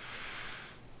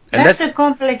 That's the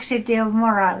complexity of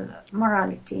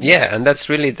morality. Yeah, and that's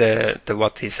really the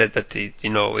what he said, that you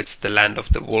know, it's the land of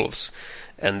the wolves,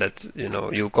 and that, you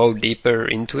know, you go deeper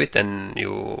into it and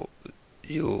you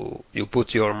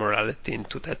put your morality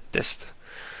into that test.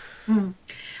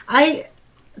 I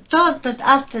thought that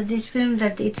after this film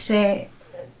that it's a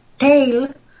tale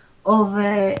of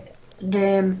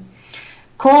the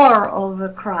core of a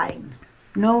crime.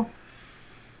 No.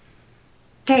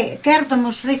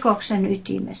 Kertomus rikoksen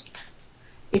ytimestä.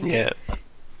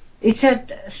 It's a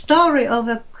story of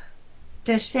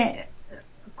the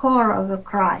core of a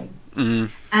crime.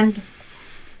 And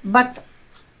but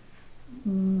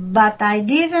I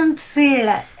didn't feel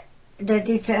that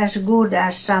it's as good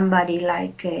as somebody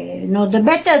like the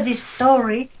better this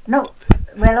story. No,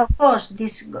 well, of course,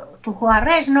 this to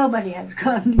Juarez nobody has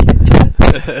gone.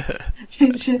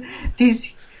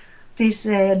 This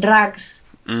drugs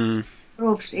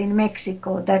groups in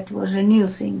Mexico, that was a new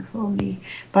thing for me.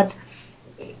 But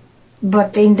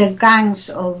in the gangs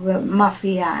of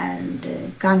mafia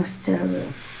and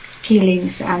gangster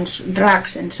killings and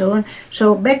drugs and so on,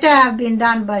 so better have been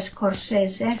done by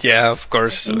Scorsese. Yeah, of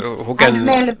course. Who can? And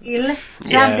Melville,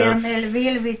 Jean-Pierre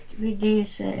Melville with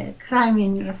his Crime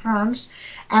in France,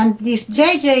 and this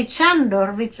J.J.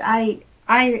 Chandor, which I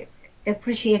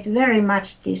appreciate very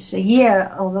much, this Year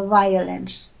of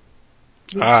Violence.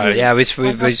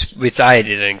 Which I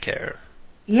didn't care.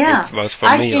 Yeah, it was for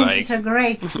me, I think it's a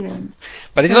great film.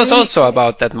 But it was also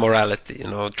about that morality, you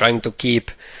know, trying to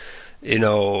keep, you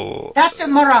know, that's a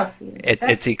moral film.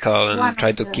 Ethical, and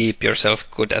try to keep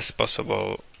yourself good as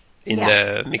possible in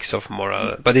the mix of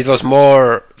moral. But it was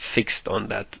more fixed on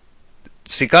that.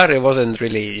 Sicario wasn't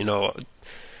really, you know.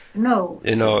 No.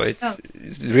 You know, it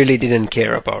really didn't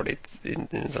care about it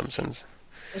in some sense.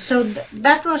 So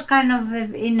that was kind of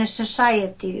in a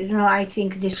society, you know. I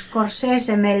think this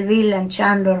Scorsese, Melville, and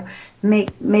Chandor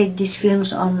made these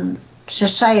films on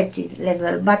society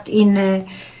level, but in the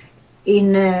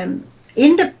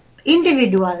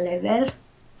individual level,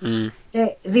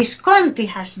 Visconti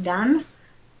has done.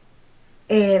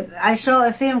 I saw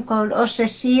a film called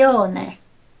Ossessione.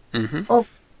 An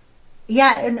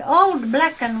old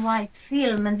black and white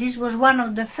film, and this was one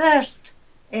of the first.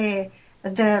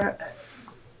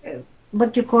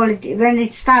 What you call it, when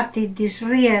it started, this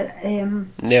real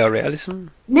neorealism.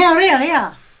 Neoreal,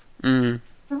 yeah.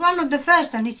 It's one of the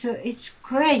first, and it's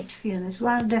great film.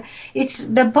 It's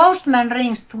The Postman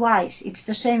Rings Twice. It's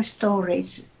the same story.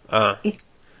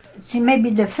 It's maybe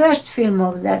the first film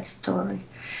of that story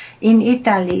in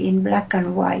Italy in black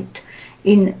and white.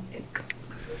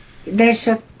 There's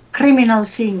a criminal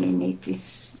thing in it.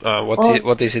 It's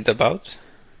what is it about?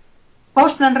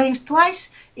 Postman Rings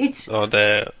Twice. It's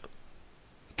the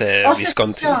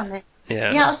Visconti. Ossessione.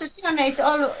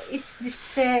 It's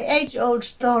this age-old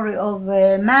story of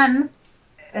a man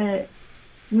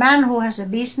who has a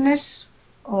business,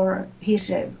 or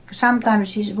he's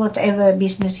sometimes he's whatever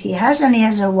business he has, and he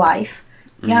has a wife,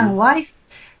 young wife,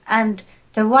 and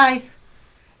the wife.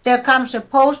 There comes a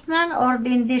postman, or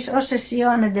in this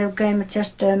Ossessione there came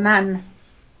just a man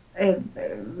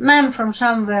from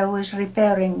somewhere who is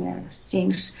repairing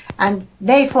things, and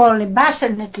they fall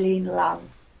passionately in love.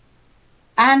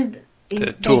 And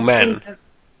the two men.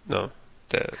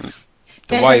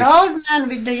 There's wife. an old man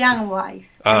with the young wife.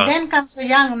 And then comes a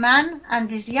young man, and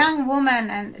this young woman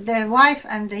and the wife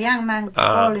and the young man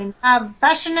fall in love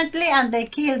passionately, and they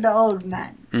kill the old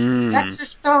man. That's the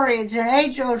story. It's an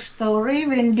age-old story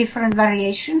in different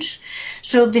variations.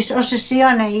 So this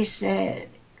Ossessione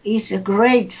is a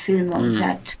great film of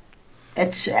that.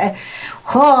 It's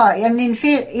and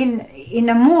in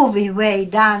a movie way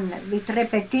done with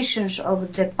repetitions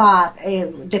of the part,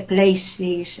 the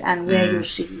places and where you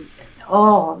see it.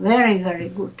 Oh, very, very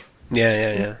good.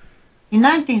 Yeah. In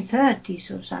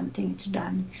 1930s or something, it's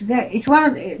done. It's one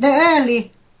of the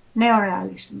early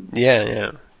neorealism.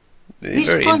 Yeah.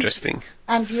 Very interesting.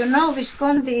 And you know,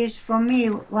 Visconti is for me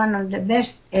one of the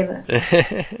best ever.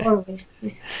 Always,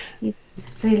 he's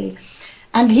really,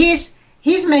 and he's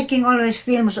making always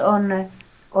films on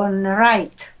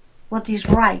right, what is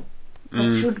right,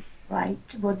 what should be right,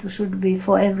 what should be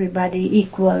for everybody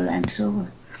equal, and so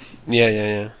on.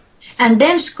 Yeah. And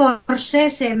then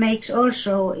Scorsese makes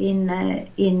also in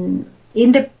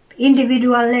the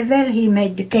individual level. He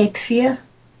made the Cape Fear,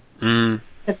 the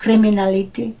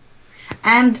criminality,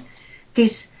 and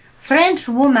this French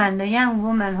woman, the young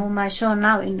woman whom I saw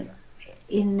now in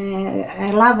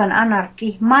Love and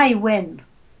Anarchy, Mai Wen.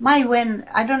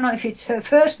 I don't know if it's her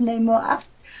first name or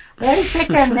her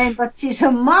second name, but she's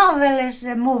a marvelous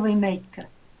movie maker.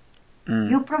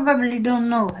 You probably don't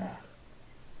know her.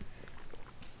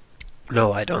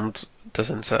 No, I don't.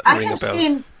 Doesn't ring a bell. I have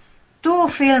seen 2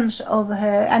 films of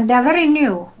her, and they're very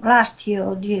new. Last year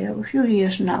or a few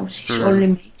years now, she's only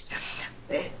made.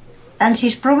 And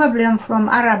she's probably from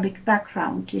Arabic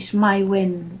background. This Mai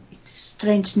Wen. It's a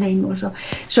strange name also.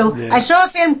 So I saw a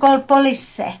film called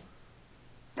Police.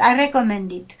 I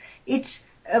recommend it. It's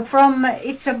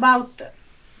about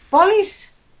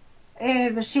police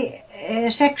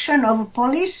section of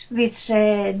police which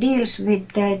deals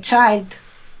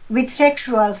with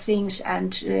sexual things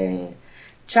and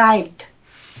child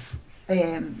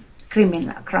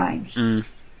criminal crimes.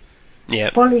 Yeah.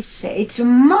 Police. It's a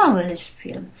marvelous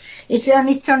film. It's on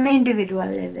individual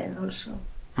level also.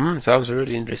 Sounds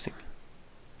really interesting.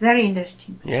 Very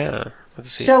interesting. Yeah.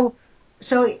 So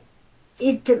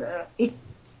it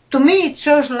to me it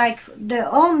shows like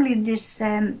only this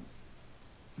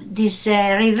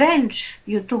revenge.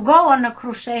 To go on a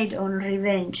crusade on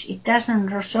revenge, it doesn't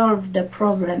resolve the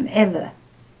problem ever.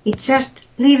 It just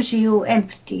leaves you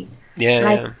empty.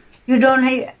 Yeah. You don't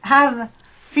have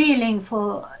feeling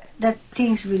for that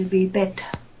things will be better.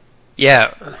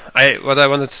 Yeah, what I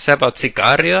wanted to say about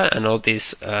Sicario and all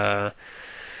this, the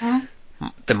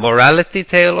morality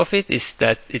tale of it is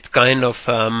that it's kind of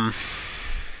a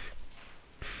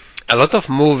lot of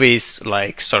movies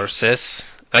like Sources,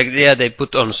 they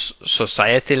put on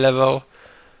society level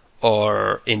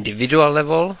or individual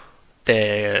level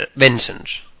the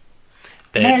vengeance.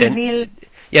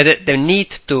 They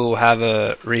need to have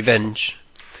a revenge,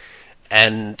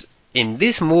 and in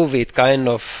this movie it's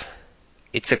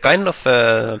a kind of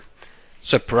a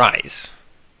surprise.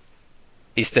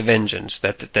 Is the vengeance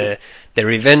that the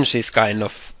revenge is kind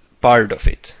of part of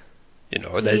it,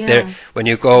 when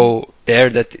you go there,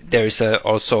 that there is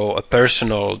also a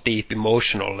personal, deep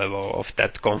emotional level of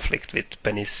that conflict with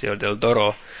Benicio del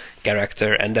Toro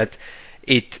character, and that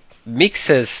it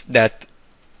mixes that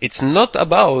it's not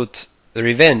about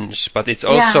revenge, but it's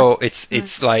also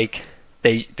it's like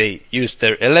they use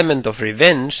their element of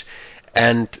revenge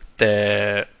and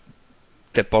the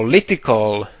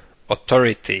political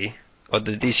authority or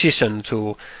the decision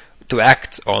to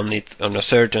act on it on a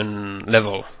certain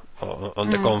level on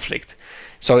the conflict.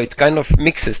 So it kind of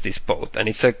mixes this both, and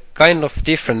it's a kind of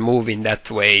different movie in that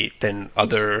way than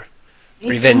other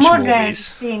revenge movies.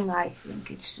 It's a modern thing, I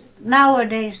think. It's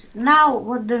nowadays,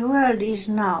 what the world is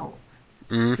now.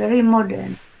 Very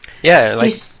modern. Yeah,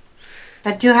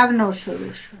 that you have no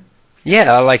solution.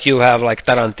 Yeah, like you have like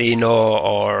Tarantino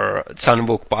or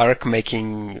Chan-wook Park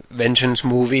making vengeance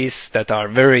movies that are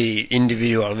very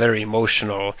individual, very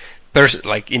emotional,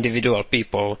 like individual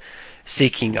people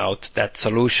seeking out that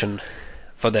solution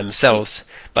for themselves.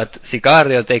 But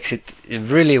Sicario takes it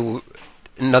really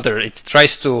it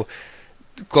tries to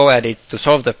go at it to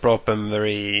solve the problem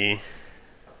very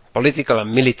political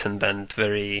and militant and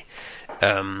very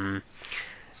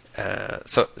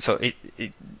So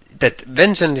that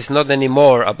vengeance is not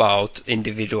anymore about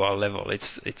individual level.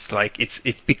 It's like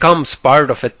it becomes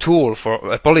part of a tool,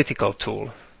 for a political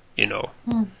tool.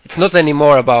 It's not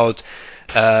anymore about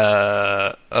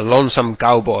a lonesome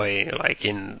cowboy like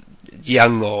in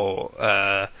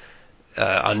Django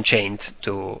Unchained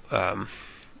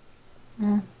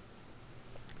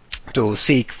to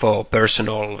seek for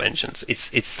personal vengeance.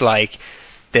 It's like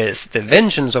the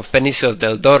vengeance of Benicio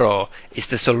del Toro is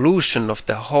the solution of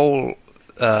the whole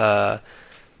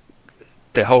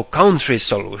country's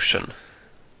solution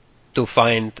to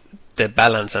find the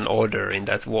balance and order in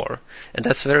that war. And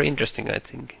that's very interesting, I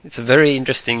think. It's a very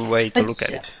interesting way to look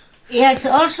at it. Yeah, it's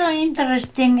also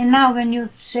interesting now when you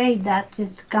say that,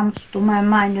 it comes to my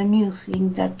mind a new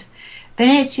thing, that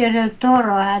Benicio del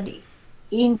Toro had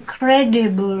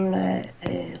incredible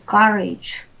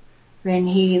courage when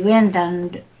he went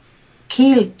and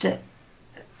killed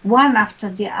one after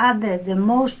the other the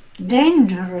most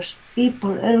dangerous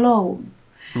people alone.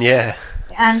 Yeah.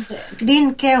 And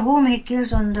didn't care whom he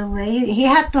kills on the way. He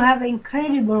had to have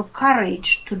incredible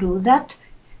courage to do that.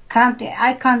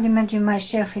 I can't imagine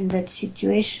myself in that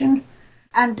situation.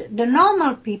 And the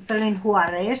normal people in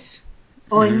Juarez,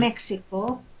 or in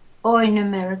Mexico, or in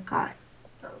America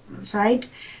side,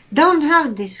 don't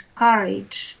have this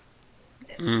courage.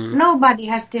 Nobody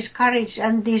has this courage,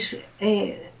 and these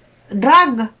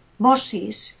drug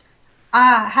bosses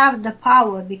have the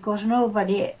power because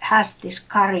nobody has this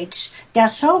courage. They are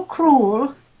so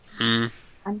cruel and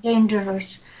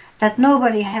dangerous that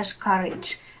nobody has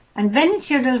courage. And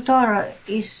Benicio del Toro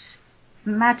is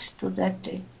matched to that.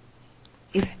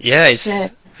 It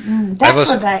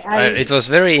was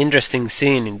very interesting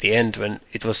scene in the end when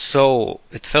it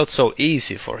felt so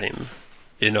easy for him,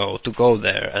 to go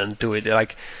there and do it.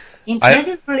 Like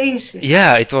incredibly easy.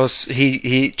 Yeah, it was.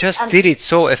 He just did it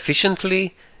so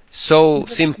efficiently, so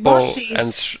simple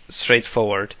and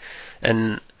straightforward,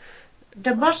 and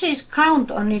the bosses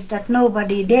count on it that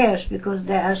nobody dares because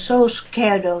they are so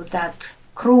scared of that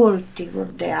cruelty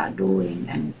what they are doing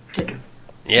and the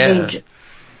danger.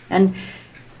 And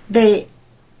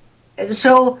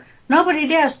so nobody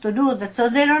dares to do that, so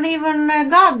they don't even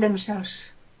guard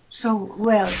themselves so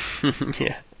well.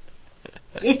 Yeah.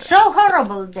 It's so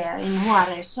horrible there in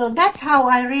Juarez. So that's how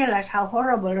I realize how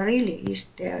horrible really is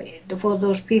there for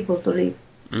those people to live.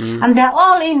 And they're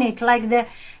all in it. Like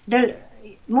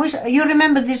you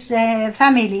remember this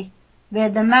family where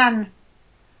the man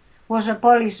was a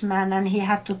policeman and he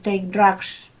had to take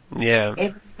drugs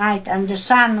every night, and the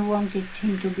son wanted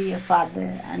him to be a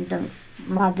father, and the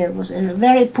mother was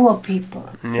very poor people.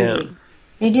 Yeah.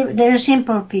 They're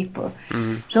simple people.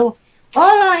 So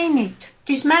all are in it.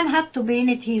 This man had to be in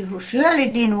it. He surely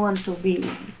didn't want to be in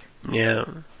it. Yeah.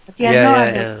 But he had no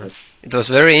other way. It was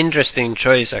very interesting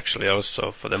choice actually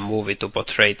also for the movie to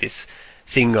portray this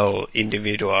single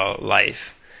individual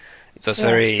life. It was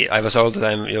I was all the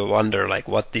time you wonder like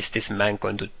what is this man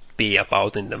going to be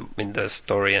about in the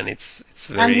story, and it's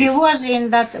very. And he was in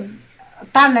that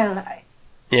tunnel.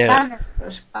 Yeah. Tunnel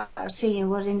scene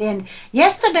was in the end.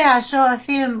 Yesterday I saw a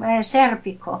film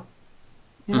Serpico.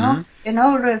 An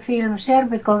older film,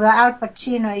 Serpico, where Al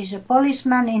Pacino is a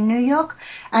policeman in New York,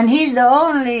 and he's the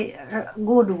only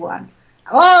good one.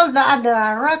 All the other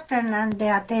are rotten and they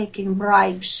are taking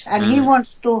bribes, and he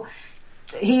wants to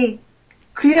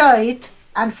cure it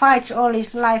and fights all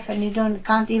his life, and he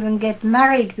can't even get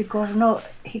married because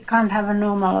he can't have a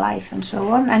normal life and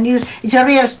so on. And it's a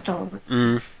real story.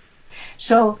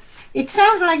 So it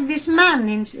sounds like this man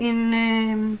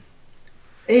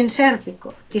in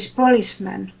Serpico, this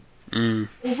policeman, who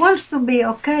wants to be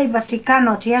okay, but he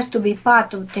cannot. He has to be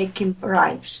part of taking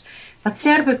bribes. But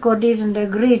Serpico didn't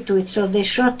agree to it, so they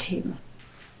shot him.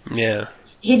 Yeah.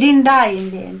 He didn't die in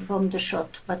the end from the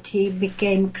shot, but he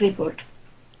became crippled.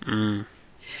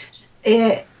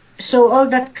 So all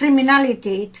that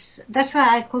criminality, that's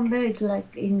why I compare it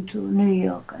like into New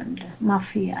York and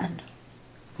mafia and.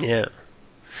 Yeah.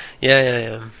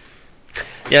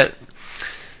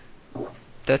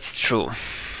 That's true.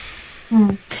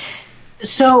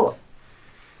 So,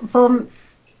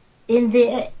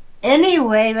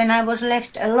 anyway, when I was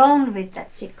left alone with that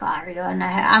Sicario, and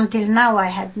until now I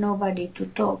had nobody to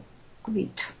talk with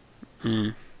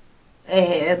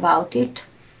about it.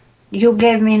 You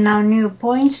gave me now new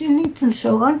points in it and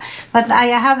so on, but I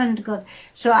haven't got.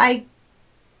 So I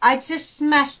just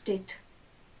smashed it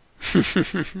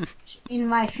in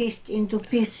my fist into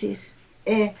pieces.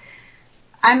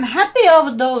 I'm happy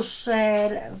of those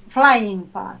flying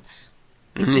parts.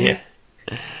 Yeah.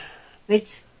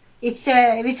 Which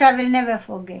I will never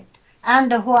forget. And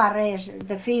the Juarez,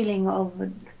 the feeling of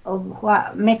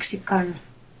of Mexican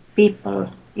people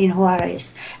in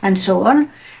Juarez and so on.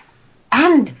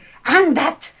 And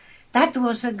that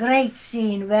was a great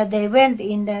scene where they went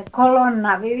in the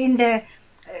colonna, in the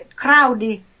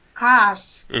crowded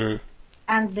cars,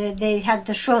 and they had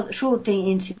the shooting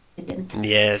incident.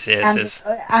 Yes.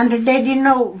 And they didn't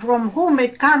know from whom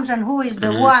it comes and who is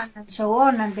the one and so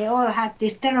on. And they all had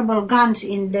these terrible guns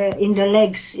in the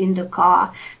legs in the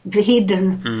car,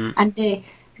 hidden, and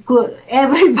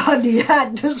everybody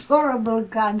had those horrible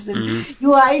guns, and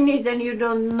you are in it and you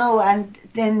don't know. And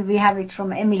then we have it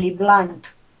from Emily Blunt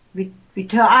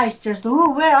with her eyes just,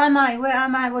 oh, where am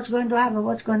I, what's going to happen,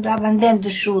 and then the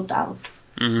shootout.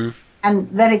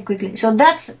 And very quickly. So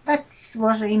that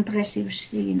was an impressive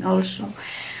scene also.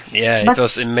 Yeah, it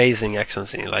was amazing action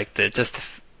scene, like the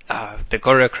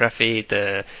choreography,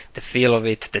 the feel of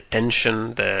it, the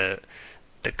tension, the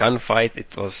gunfight.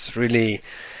 It was really.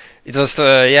 It was,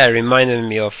 reminded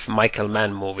me of Michael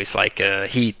Mann movies like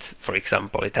Heat, for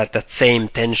example. It had that same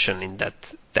tension in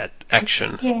that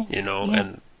action,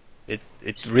 and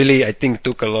it really, I think,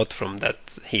 took a lot from that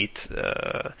Heat,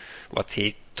 what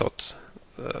he taught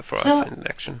for us in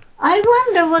action. I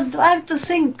wonder what I have to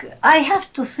think. I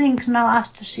have to think now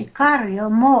after Sicario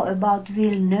more about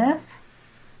Villeneuve.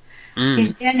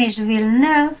 Is Denis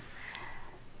Villeneuve.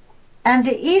 And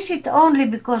is it only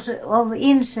because of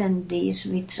Incendies,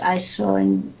 which I saw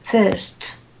in first,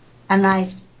 and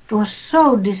I was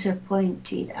so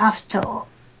disappointed after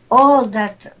all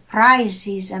that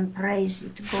prizes and praise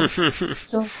it got.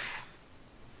 So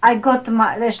I got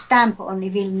the stamp on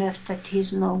Villeneuve that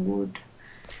he's no good.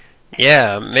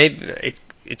 Yeah, maybe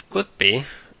it could be,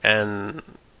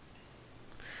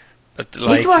 but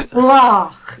like it was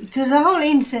blah. It was the whole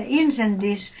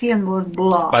Incendies film was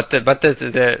blah. But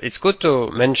it's good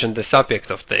to mention the subject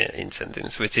of the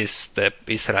Incendies, which is the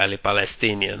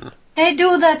Israeli-Palestinian. They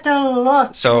do that a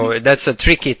lot. So that's a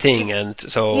tricky thing, and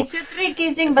so it's a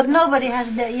tricky thing, but nobody has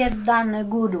yet done a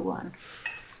good one,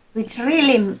 which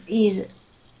really is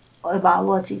about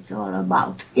what it's all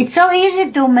about. It's so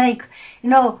easy to make,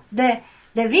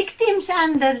 the victims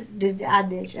and the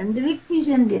others, and the victims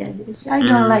and the others. I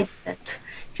don't like that.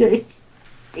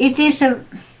 It is a,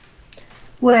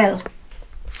 well,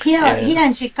 here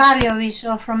in Sicario we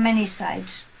saw from many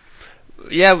sides.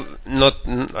 Yeah, not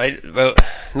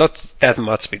that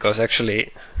much, because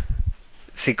actually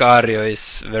Sicario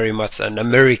is very much an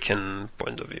American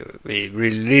point of view. We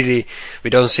really we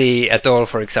don't see at all,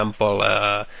 for example,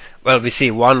 we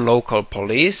see one local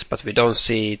police, but we don't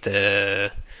see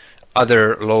the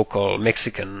other local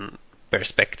Mexican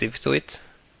perspective to it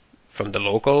from the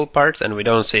local parts, and we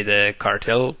don't see the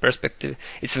cartel perspective.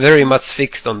 It's very much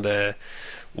fixed on the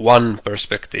one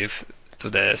perspective to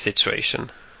the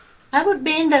situation. I would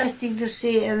be interested to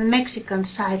see a Mexican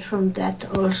side from that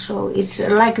also. It's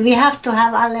like we have to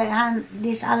have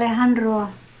this Alejandro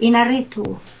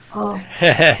Inarritu or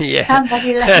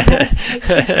somebody like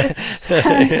that.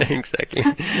 Exactly.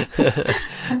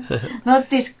 Not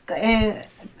this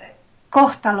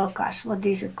kohtalokas, what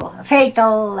is it called?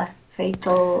 Fatal. I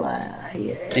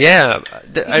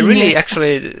really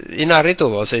actually Inarritu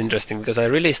was interesting, because I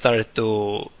really started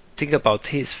to think about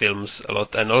his films a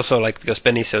lot, and also like because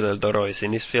Benicio del Toro is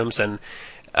in his films, and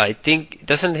I think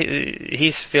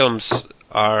his films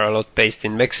are a lot based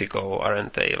in Mexico,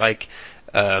 aren't they? Like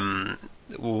some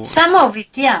of it,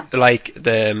 yeah. Like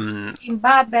the in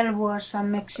Babel was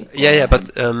from Mexico. Yeah,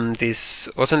 but this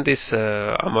wasn't this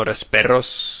Amores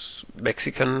Perros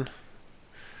Mexican?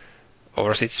 Or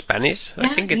was it Spanish? I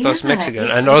think it was Mexican.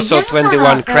 And also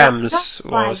 21 Grams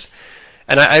was.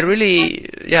 And I really,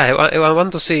 I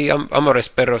want to see Amores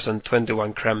Perros and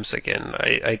 21 Grams again.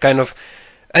 I kind of,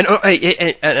 and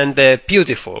the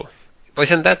Beautiful.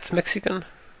 Wasn't that Mexican?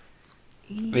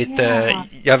 With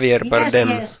Javier Bardem.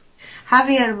 Yes.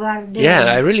 Javier Bardem. Yeah,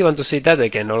 I really want to see that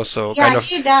again also. Yeah,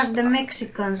 he does the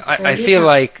Mexicans. I feel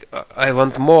like I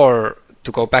want more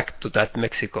to go back to that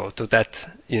Mexico, to that,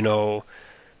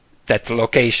 that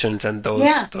locations and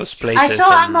those places. I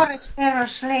saw Amores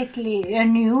Perros lately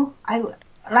anew.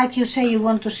 Like you say, you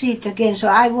want to see it again, so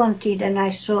I wanted and I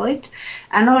saw it.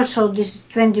 And also this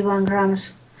 21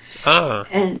 Grams.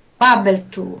 And Babel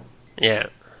too. Yeah.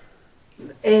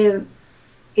 They're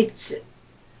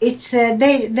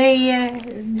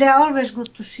always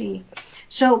good to see.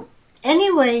 So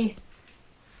anyway,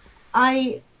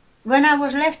 when I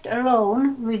was left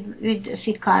alone with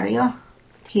Sicario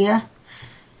here,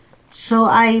 so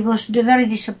I was very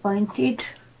disappointed.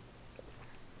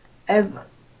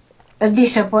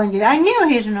 Disappointed. I knew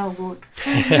he's no good.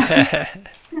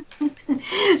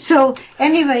 So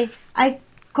anyway, I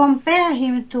compare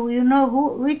him to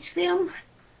which film?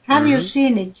 Have you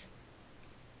seen it?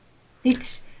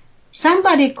 It's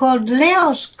somebody called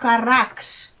Leos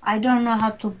Carax. I don't know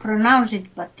how to pronounce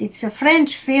it, but it's a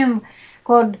French film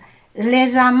called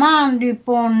Les Amants du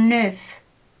Pont Neuf,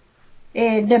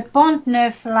 the Pont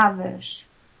Neuf Lovers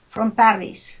from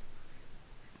Paris.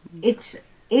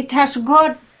 It has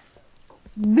got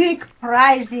big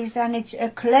prizes and it's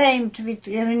acclaimed.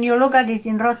 When you look at it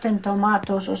in Rotten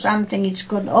Tomatoes or something, it's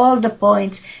got all the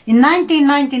points. In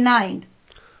 1999,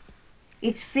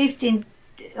 it's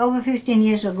over 15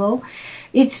 years ago.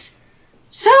 It's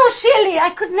so silly.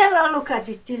 I could never look at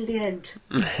it till the end.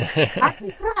 I've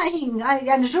been trying.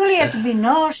 And Juliette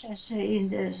Binoche as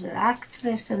the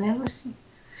actress and everything.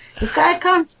 I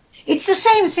can't. It's the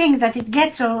same thing that it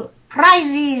gets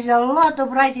prizes, a lot of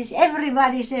prizes.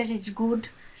 Everybody says it's good.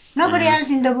 Nobody else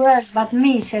in the world but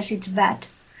me says it's bad.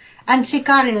 And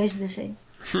Sicario is the same.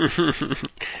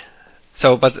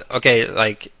 So, but okay,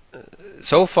 like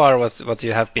so far, what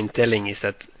you have been telling is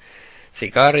that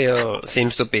Sicario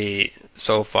seems to be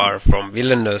so far from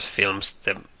Villeneuve's films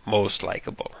the most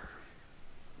likable.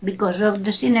 Because of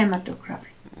the cinematography.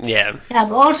 Yeah. Yeah,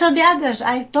 but also the others,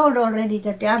 I told already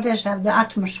that the others have the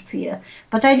atmosphere.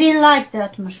 But I didn't like the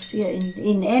atmosphere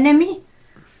in Enemy.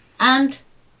 And,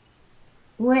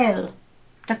 well,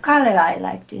 the color I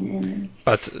liked in Enemy.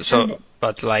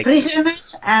 But like...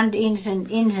 Prisoners and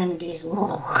Incendies.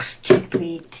 Oh,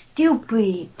 stupid.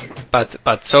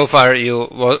 But so far,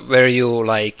 were you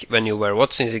like, when you were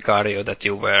watching Sicario, that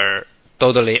you were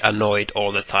totally annoyed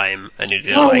all the time and you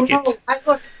didn't like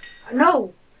it?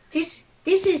 No, this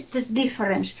is the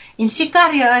difference. In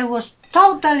Sicario, I was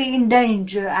totally in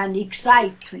danger and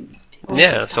excited.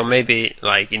 Yeah, so maybe,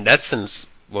 like, in that sense,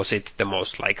 was it the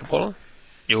most likable?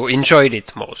 You enjoyed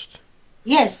it most?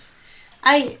 Yes.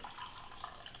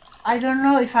 I don't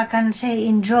know if I can say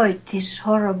enjoyed these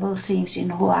horrible things in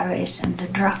Juarez and the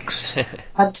drugs.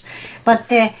 but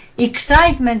the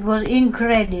excitement was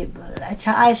incredible.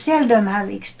 I seldom have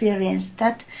experienced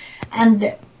that.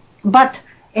 But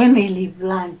Emily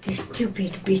Blunt, this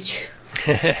stupid bitch.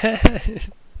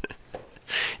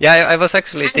 Yeah, I was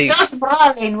actually thinking... Josh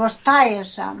Brolin was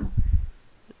tiresome.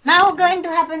 Now going to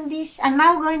happen this, and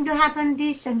now going to happen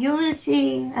this, and you will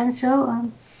see, and so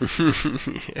on.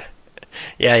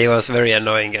 Yeah, he was a very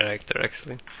annoying character,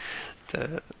 actually,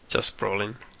 Josh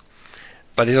Brolin.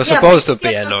 But it was supposed to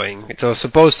be annoying. It was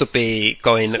supposed to be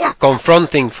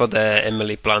confronting for the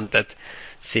Emily Blunt that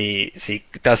she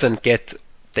doesn't get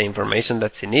the information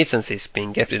that she needs and she's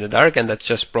being kept in the dark, and that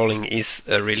Josh Brolin is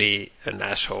really an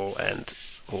asshole and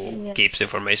who keeps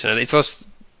information. And it was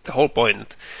the whole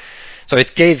point. So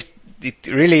it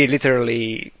really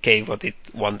literally gave what it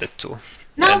wanted to.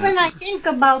 Now when I think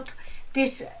about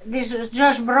this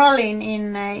Josh Brolin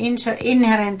in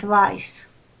Inherent Vice,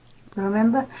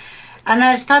 remember? And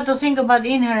I start to think about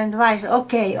Inherent Vice,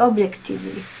 okay,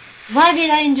 objectively. Why did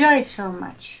I enjoy it so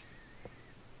much?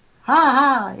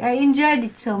 I enjoyed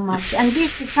it so much. And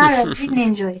this Sicario didn't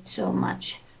enjoy it so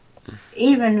much,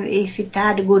 even if it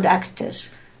had good actors.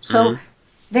 So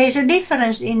there's a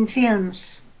difference in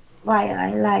films why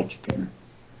I liked them.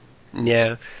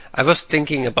 Yeah, I was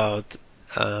thinking about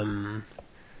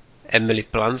Emily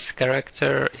Blunt's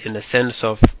character in the sense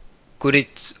of could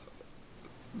it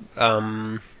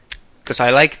because I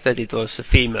like that it was a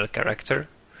female character.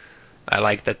 I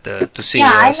like that to see.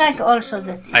 Yeah, I like also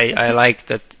that. I like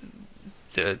that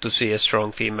to see a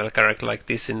strong female character like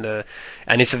this and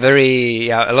it's a very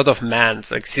a lot of men.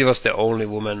 Like she was the only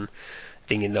woman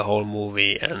thing in the whole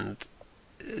movie, and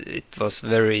it was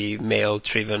very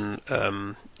male-driven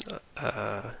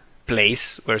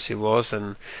place where she was,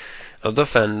 and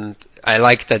I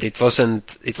like that it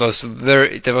wasn't. It was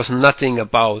there was nothing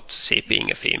about she being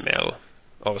a female.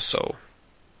 Also,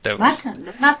 there was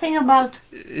nothing about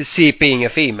she being a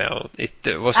female. It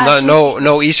was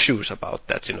no issues about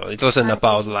that. It wasn't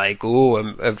about like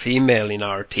a female in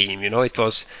our team. It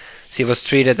was she was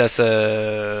treated as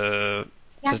a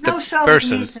just a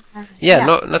person.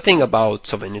 Nothing about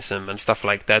chauvinism and stuff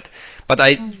like that. But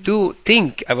I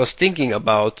was thinking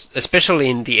about, especially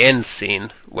in the end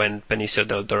scene when Benicio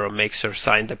del Toro makes her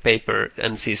sign the paper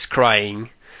and she's crying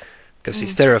because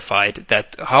she's terrified,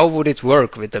 that how would it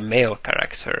work with a male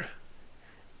character?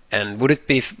 And would it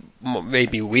be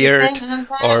maybe weird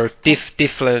or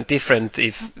different if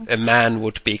a man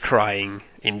would be crying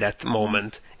in that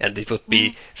moment, and it would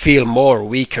feel more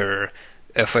weaker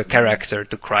of a character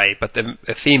to cry, but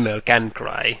a female can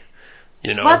cry,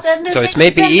 so it's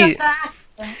maybe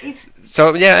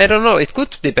so yeah, I don't know, it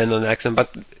could depend on the accent,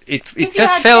 but it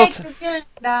just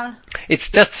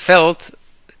felt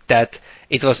that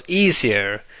it was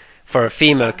easier for a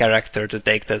female character to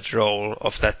take that role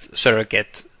of that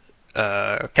surrogate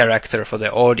character for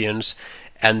the audience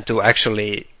and to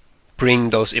actually bring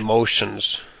those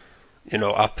emotions,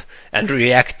 up and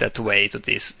react that way to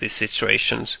these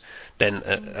situations than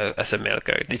as a male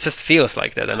character. It just feels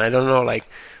like that, and I don't know, like,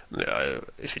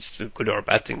 if it's a good or a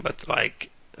bad thing, but like,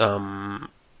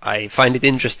 I find it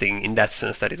interesting in that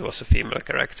sense that it was a female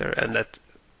character and that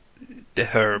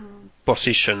her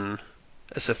position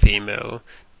as a female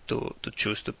to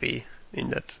choose to be in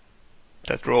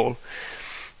that role.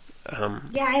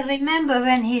 Yeah, I remember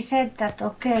when he said that,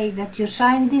 okay, that you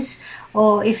sign this,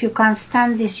 or if you can't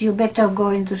stand this, you better go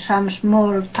into some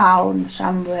small town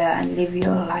somewhere and live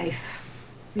your life,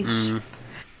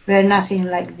 where nothing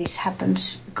like this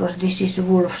happens, because this is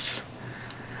Wolf's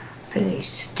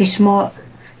place, this small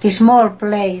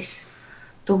place.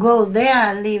 To go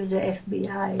there, leave the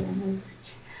FBI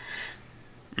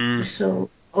and so,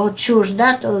 or choose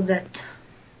that or that.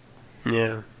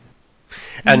 Yeah.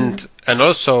 And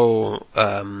also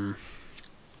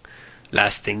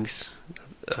last things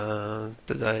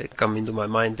that I come into my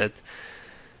mind, that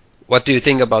what do you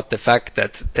think about the fact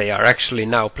that they are actually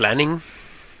now planning,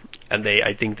 and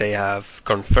I think they have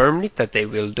confirmed it, that they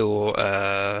will do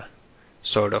a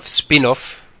sort of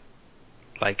spin-off,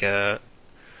 like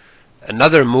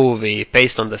another movie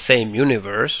based on the same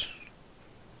universe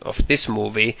of this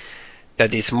movie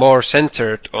that is more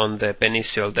centered on the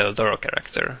Benicio del Toro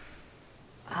character.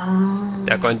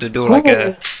 They're going to do like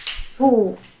a...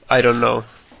 Who? I don't know.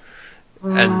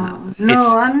 And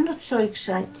no, I'm not so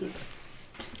excited.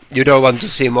 You don't want to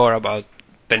see more about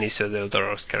Benicio del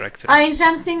Toro's character?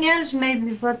 Something else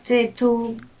maybe, but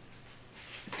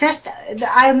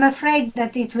I'm afraid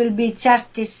that it will be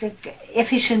just this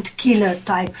efficient killer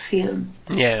type film.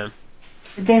 Yeah.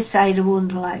 This I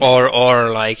wouldn't like. Or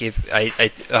like, if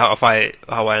how I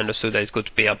understood that it could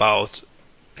be about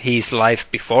his life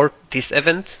before this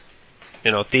event,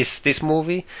 this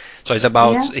movie. So it's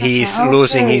about he's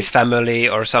losing his family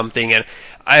or something, and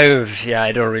I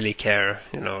don't really care,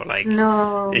 like,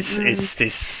 no, it's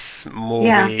this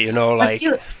movie, like,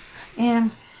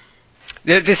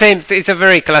 the same. It's a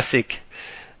very classic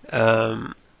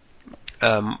movie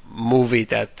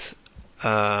that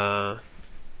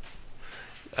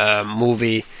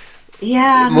movie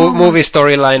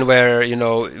storyline where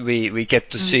we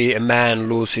get to see a man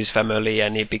lose his family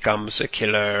and he becomes a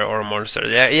killer or a monster.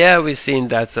 Yeah, we've seen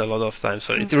that a lot of times.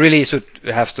 So it really should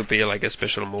have to be like a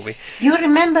special movie. You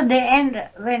remember the end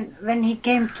when he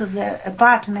came to the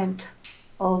apartment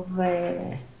of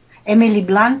Emily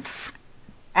Blunt,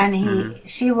 and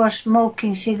she was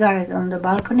smoking cigarette on the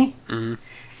balcony,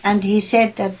 and he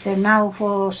said that now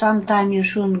for some time you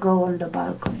shouldn't go on the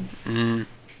balcony.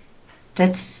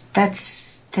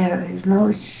 That's terrible.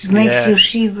 It makes you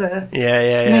shiver.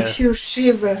 Yeah. Makes you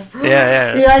shiver.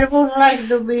 Yeah. I would like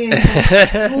to be in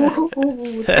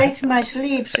it takes my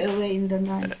sleeps away in the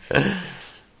night.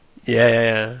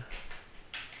 Yeah.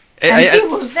 And she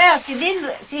was there.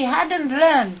 She hadn't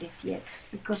learned it yet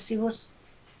because she was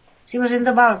in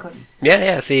the balcony.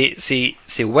 Yeah.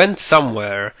 She went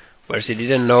somewhere where she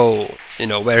didn't know,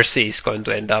 where she's going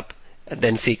to end up, and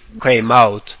then she came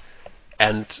out,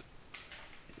 and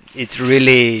it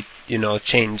really,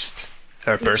 changed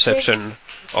her perception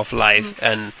of life,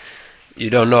 and you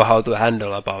don't know how to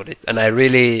handle about it. And I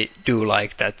really do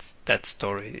like that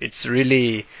story. It's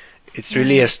really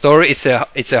a story. It's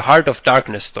a Heart of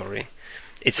Darkness story.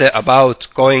 It's about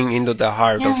going into the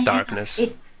heart of darkness.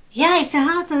 It's a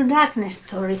Heart of Darkness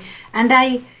story, and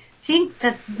I think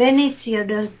that Benicio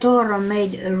del Toro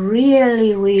made a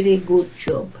really, really good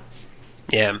job.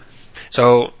 Yeah.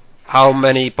 So, how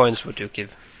many points would you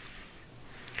give?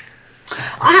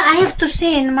 I have to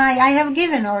see I have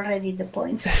given already the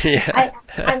points. Yeah.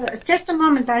 Just a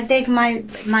moment, I'll take my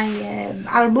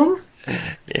album.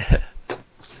 Yeah.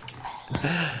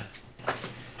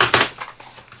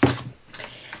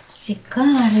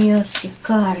 Sicario.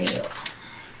 Sicario.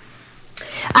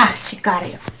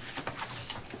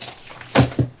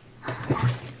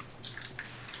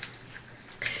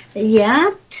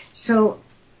 Yeah, so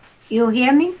you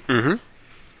hear me? Mm-hmm.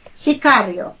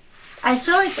 Sicario. I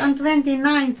saw it on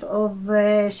 29th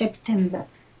of September.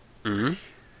 Mm-hmm.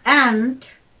 And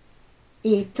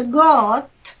it got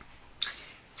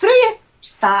 3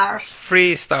 stars.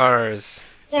 3 stars.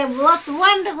 What a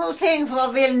wonderful thing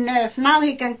for Villeneuve. Now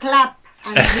he can clap.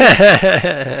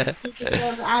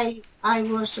 Because I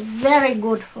was very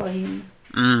good for him.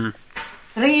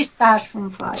 3 stars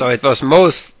from 5. So it was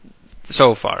most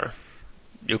so far.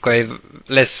 You gave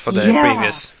less for the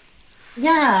previous.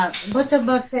 Yeah, what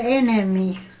about the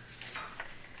enemy?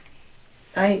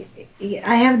 I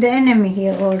I have the enemy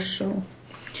here also.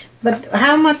 But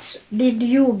how much did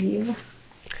you give?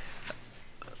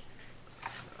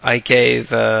 I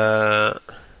gave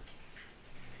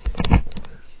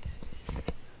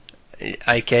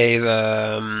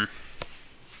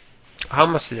how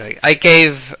much did I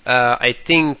gave I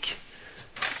think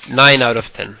 9 out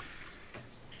of 10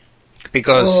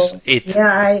 because Oh, it yeah,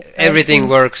 I everything think.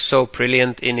 works so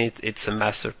brilliant in it. It's a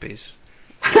masterpiece.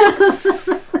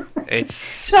 It's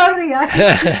Sorry,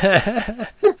 I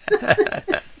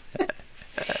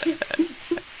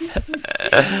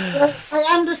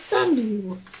understand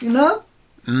you. You know,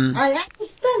 mm. I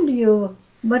understand you.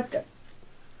 But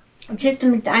just a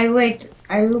minute,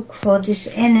 I look for this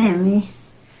enemy.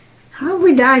 How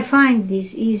would I find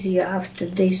this easier after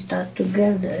they start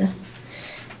together?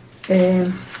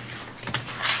 Um,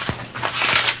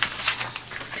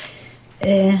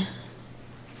 uh,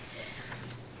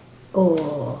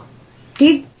 oh,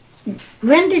 did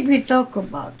when did we talk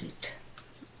about it?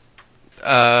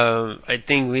 I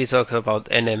think we talked about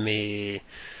enemy.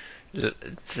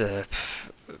 It's,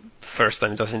 first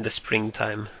time it was in the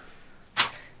springtime.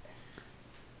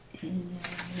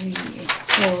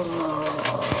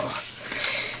 Oh,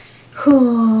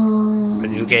 oh, But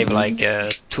you gave like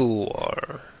a 2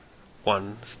 or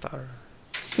 1 star.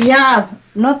 yeah,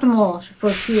 not more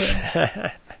for sure,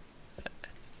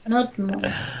 not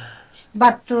more.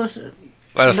 But those,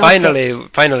 Well, okay,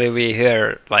 finally we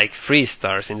hear like 3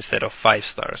 stars instead of 5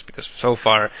 stars because so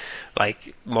far,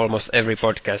 like almost every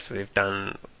podcast we've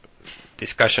done,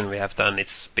 discussion we have done,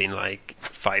 it's been like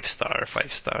 5 star,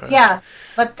 5 star. yeah.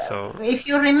 But So, if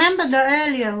you remember the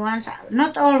earlier ones,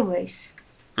 not always.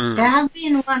 There mm, have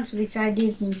been ones which I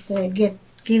didn't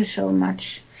give so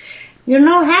much. You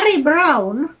know, Harry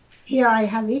Brown. Here I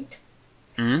have it.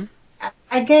 mm,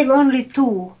 I gave only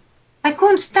 2. I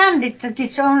couldn't stand it that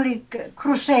it's only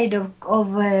crusade of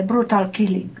brutal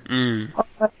killing, mm,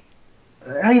 of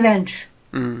revenge.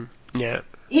 yeah,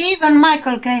 Even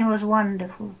Michael Caine was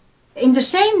wonderful. In the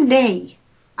same day,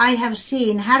 I have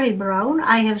seen Harry Brown.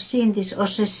 I have seen this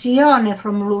Ossessione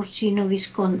from Luchino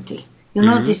Visconti. You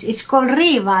know mm, this? It's called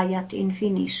Rivajat in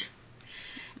Finnish.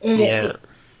 yeah,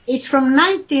 It's from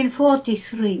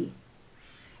 1943,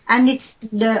 and it's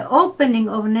the opening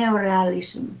of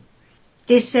neorealism.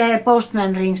 This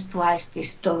Postman Rings Twice,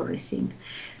 this story thing.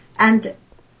 And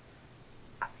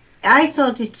I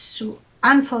thought it's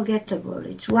unforgettable.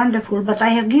 It's wonderful, but I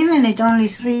have given it only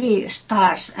 3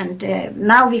 stars, and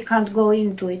now we can't go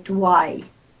into it. Why?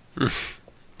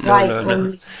 no, Why no, no,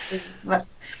 only 3? But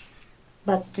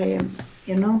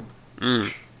you know,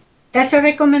 mm. that's a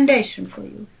recommendation for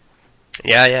you.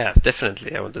 Yeah, yeah,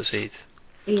 definitely, I want to see it.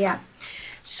 Yeah.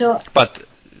 So But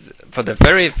for the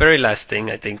very, very last thing,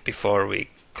 I think before we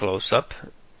close up,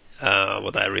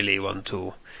 what I really want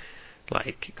to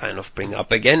like kind of bring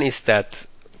up again is that,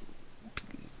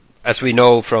 as we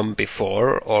know from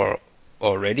before or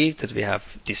already that we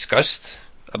have discussed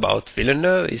about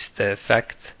Villeneuve, is the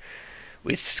fact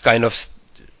which kind of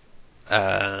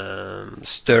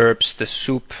stirs the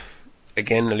soup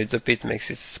again a little bit, makes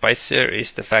it spicier,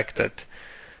 is the fact that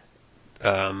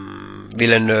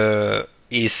Villeneuve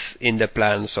is in the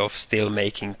plans of still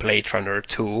making Blade Runner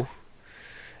 2,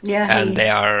 yeah, and they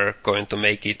are going to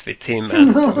make it with him,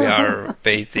 and we are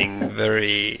waiting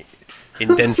very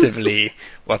intensively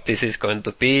what this is going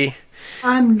to be.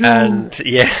 I'm And doomed.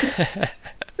 yeah,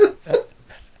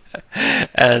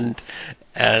 and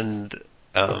and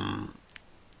um,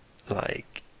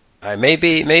 like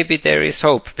maybe there is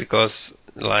hope because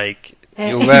like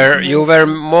you were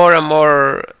more and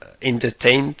more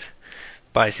entertained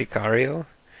by Sicario,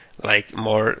 like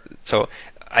more. So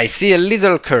I see a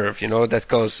little curve, that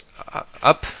goes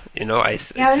up.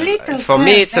 Yeah, a little For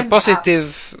me curve it's a went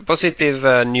up. positive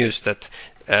news that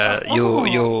you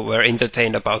Oh, were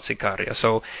entertained about Sicario.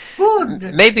 So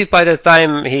good. maybe by the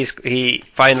time he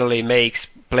finally makes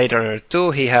Blade Runner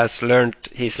 2, he has learned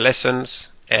his lessons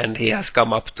and he has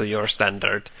come up to your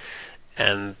standard.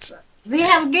 And We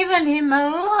have given him a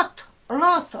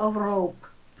lot of rope.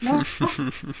 No,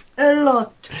 a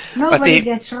lot. but Nobody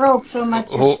gets rope so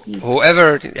much as he.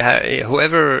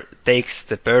 whoever takes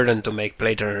the burden to make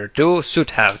Blade Runner 2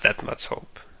 should have that much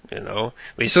hope.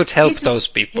 We should help He's those he's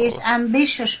people.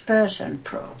 ambitious person,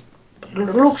 pro.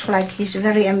 Looks like he's a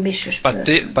very ambitious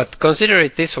person. But consider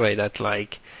it this way that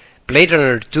like Blade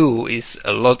Runner 2 is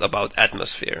a lot about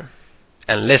atmosphere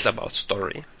and less about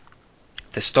story.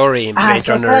 The story in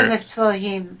So perfect for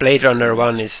him. Blade Runner Yeah.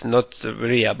 1 is not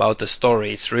really about the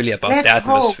story, it's really about the Let's hope.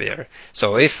 atmosphere.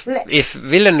 So if Le- if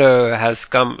Villeneuve has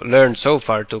learned so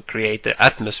far to create the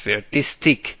atmosphere this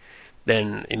thick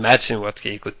then imagine what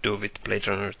he could do with Blade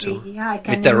Runner 2. Yeah, I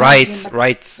can With the imagine, but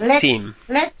right team.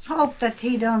 Let's hope that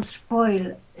he don't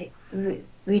spoil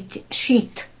with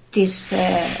shit this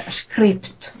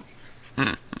script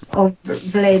of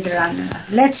Blade Runner.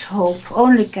 Let's hope.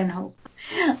 Only can hope.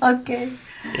 Okay.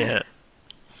 Yeah.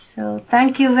 So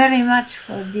thank you very much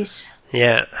for this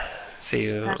Yeah. See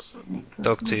you. discussion.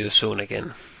 Talk to you soon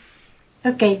again.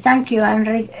 Okay, thank you,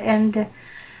 and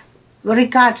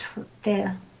regards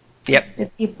the Yep. the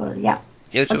people. Yeah.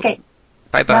 You too. Okay.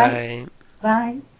 Bye Bye. bye. Bye.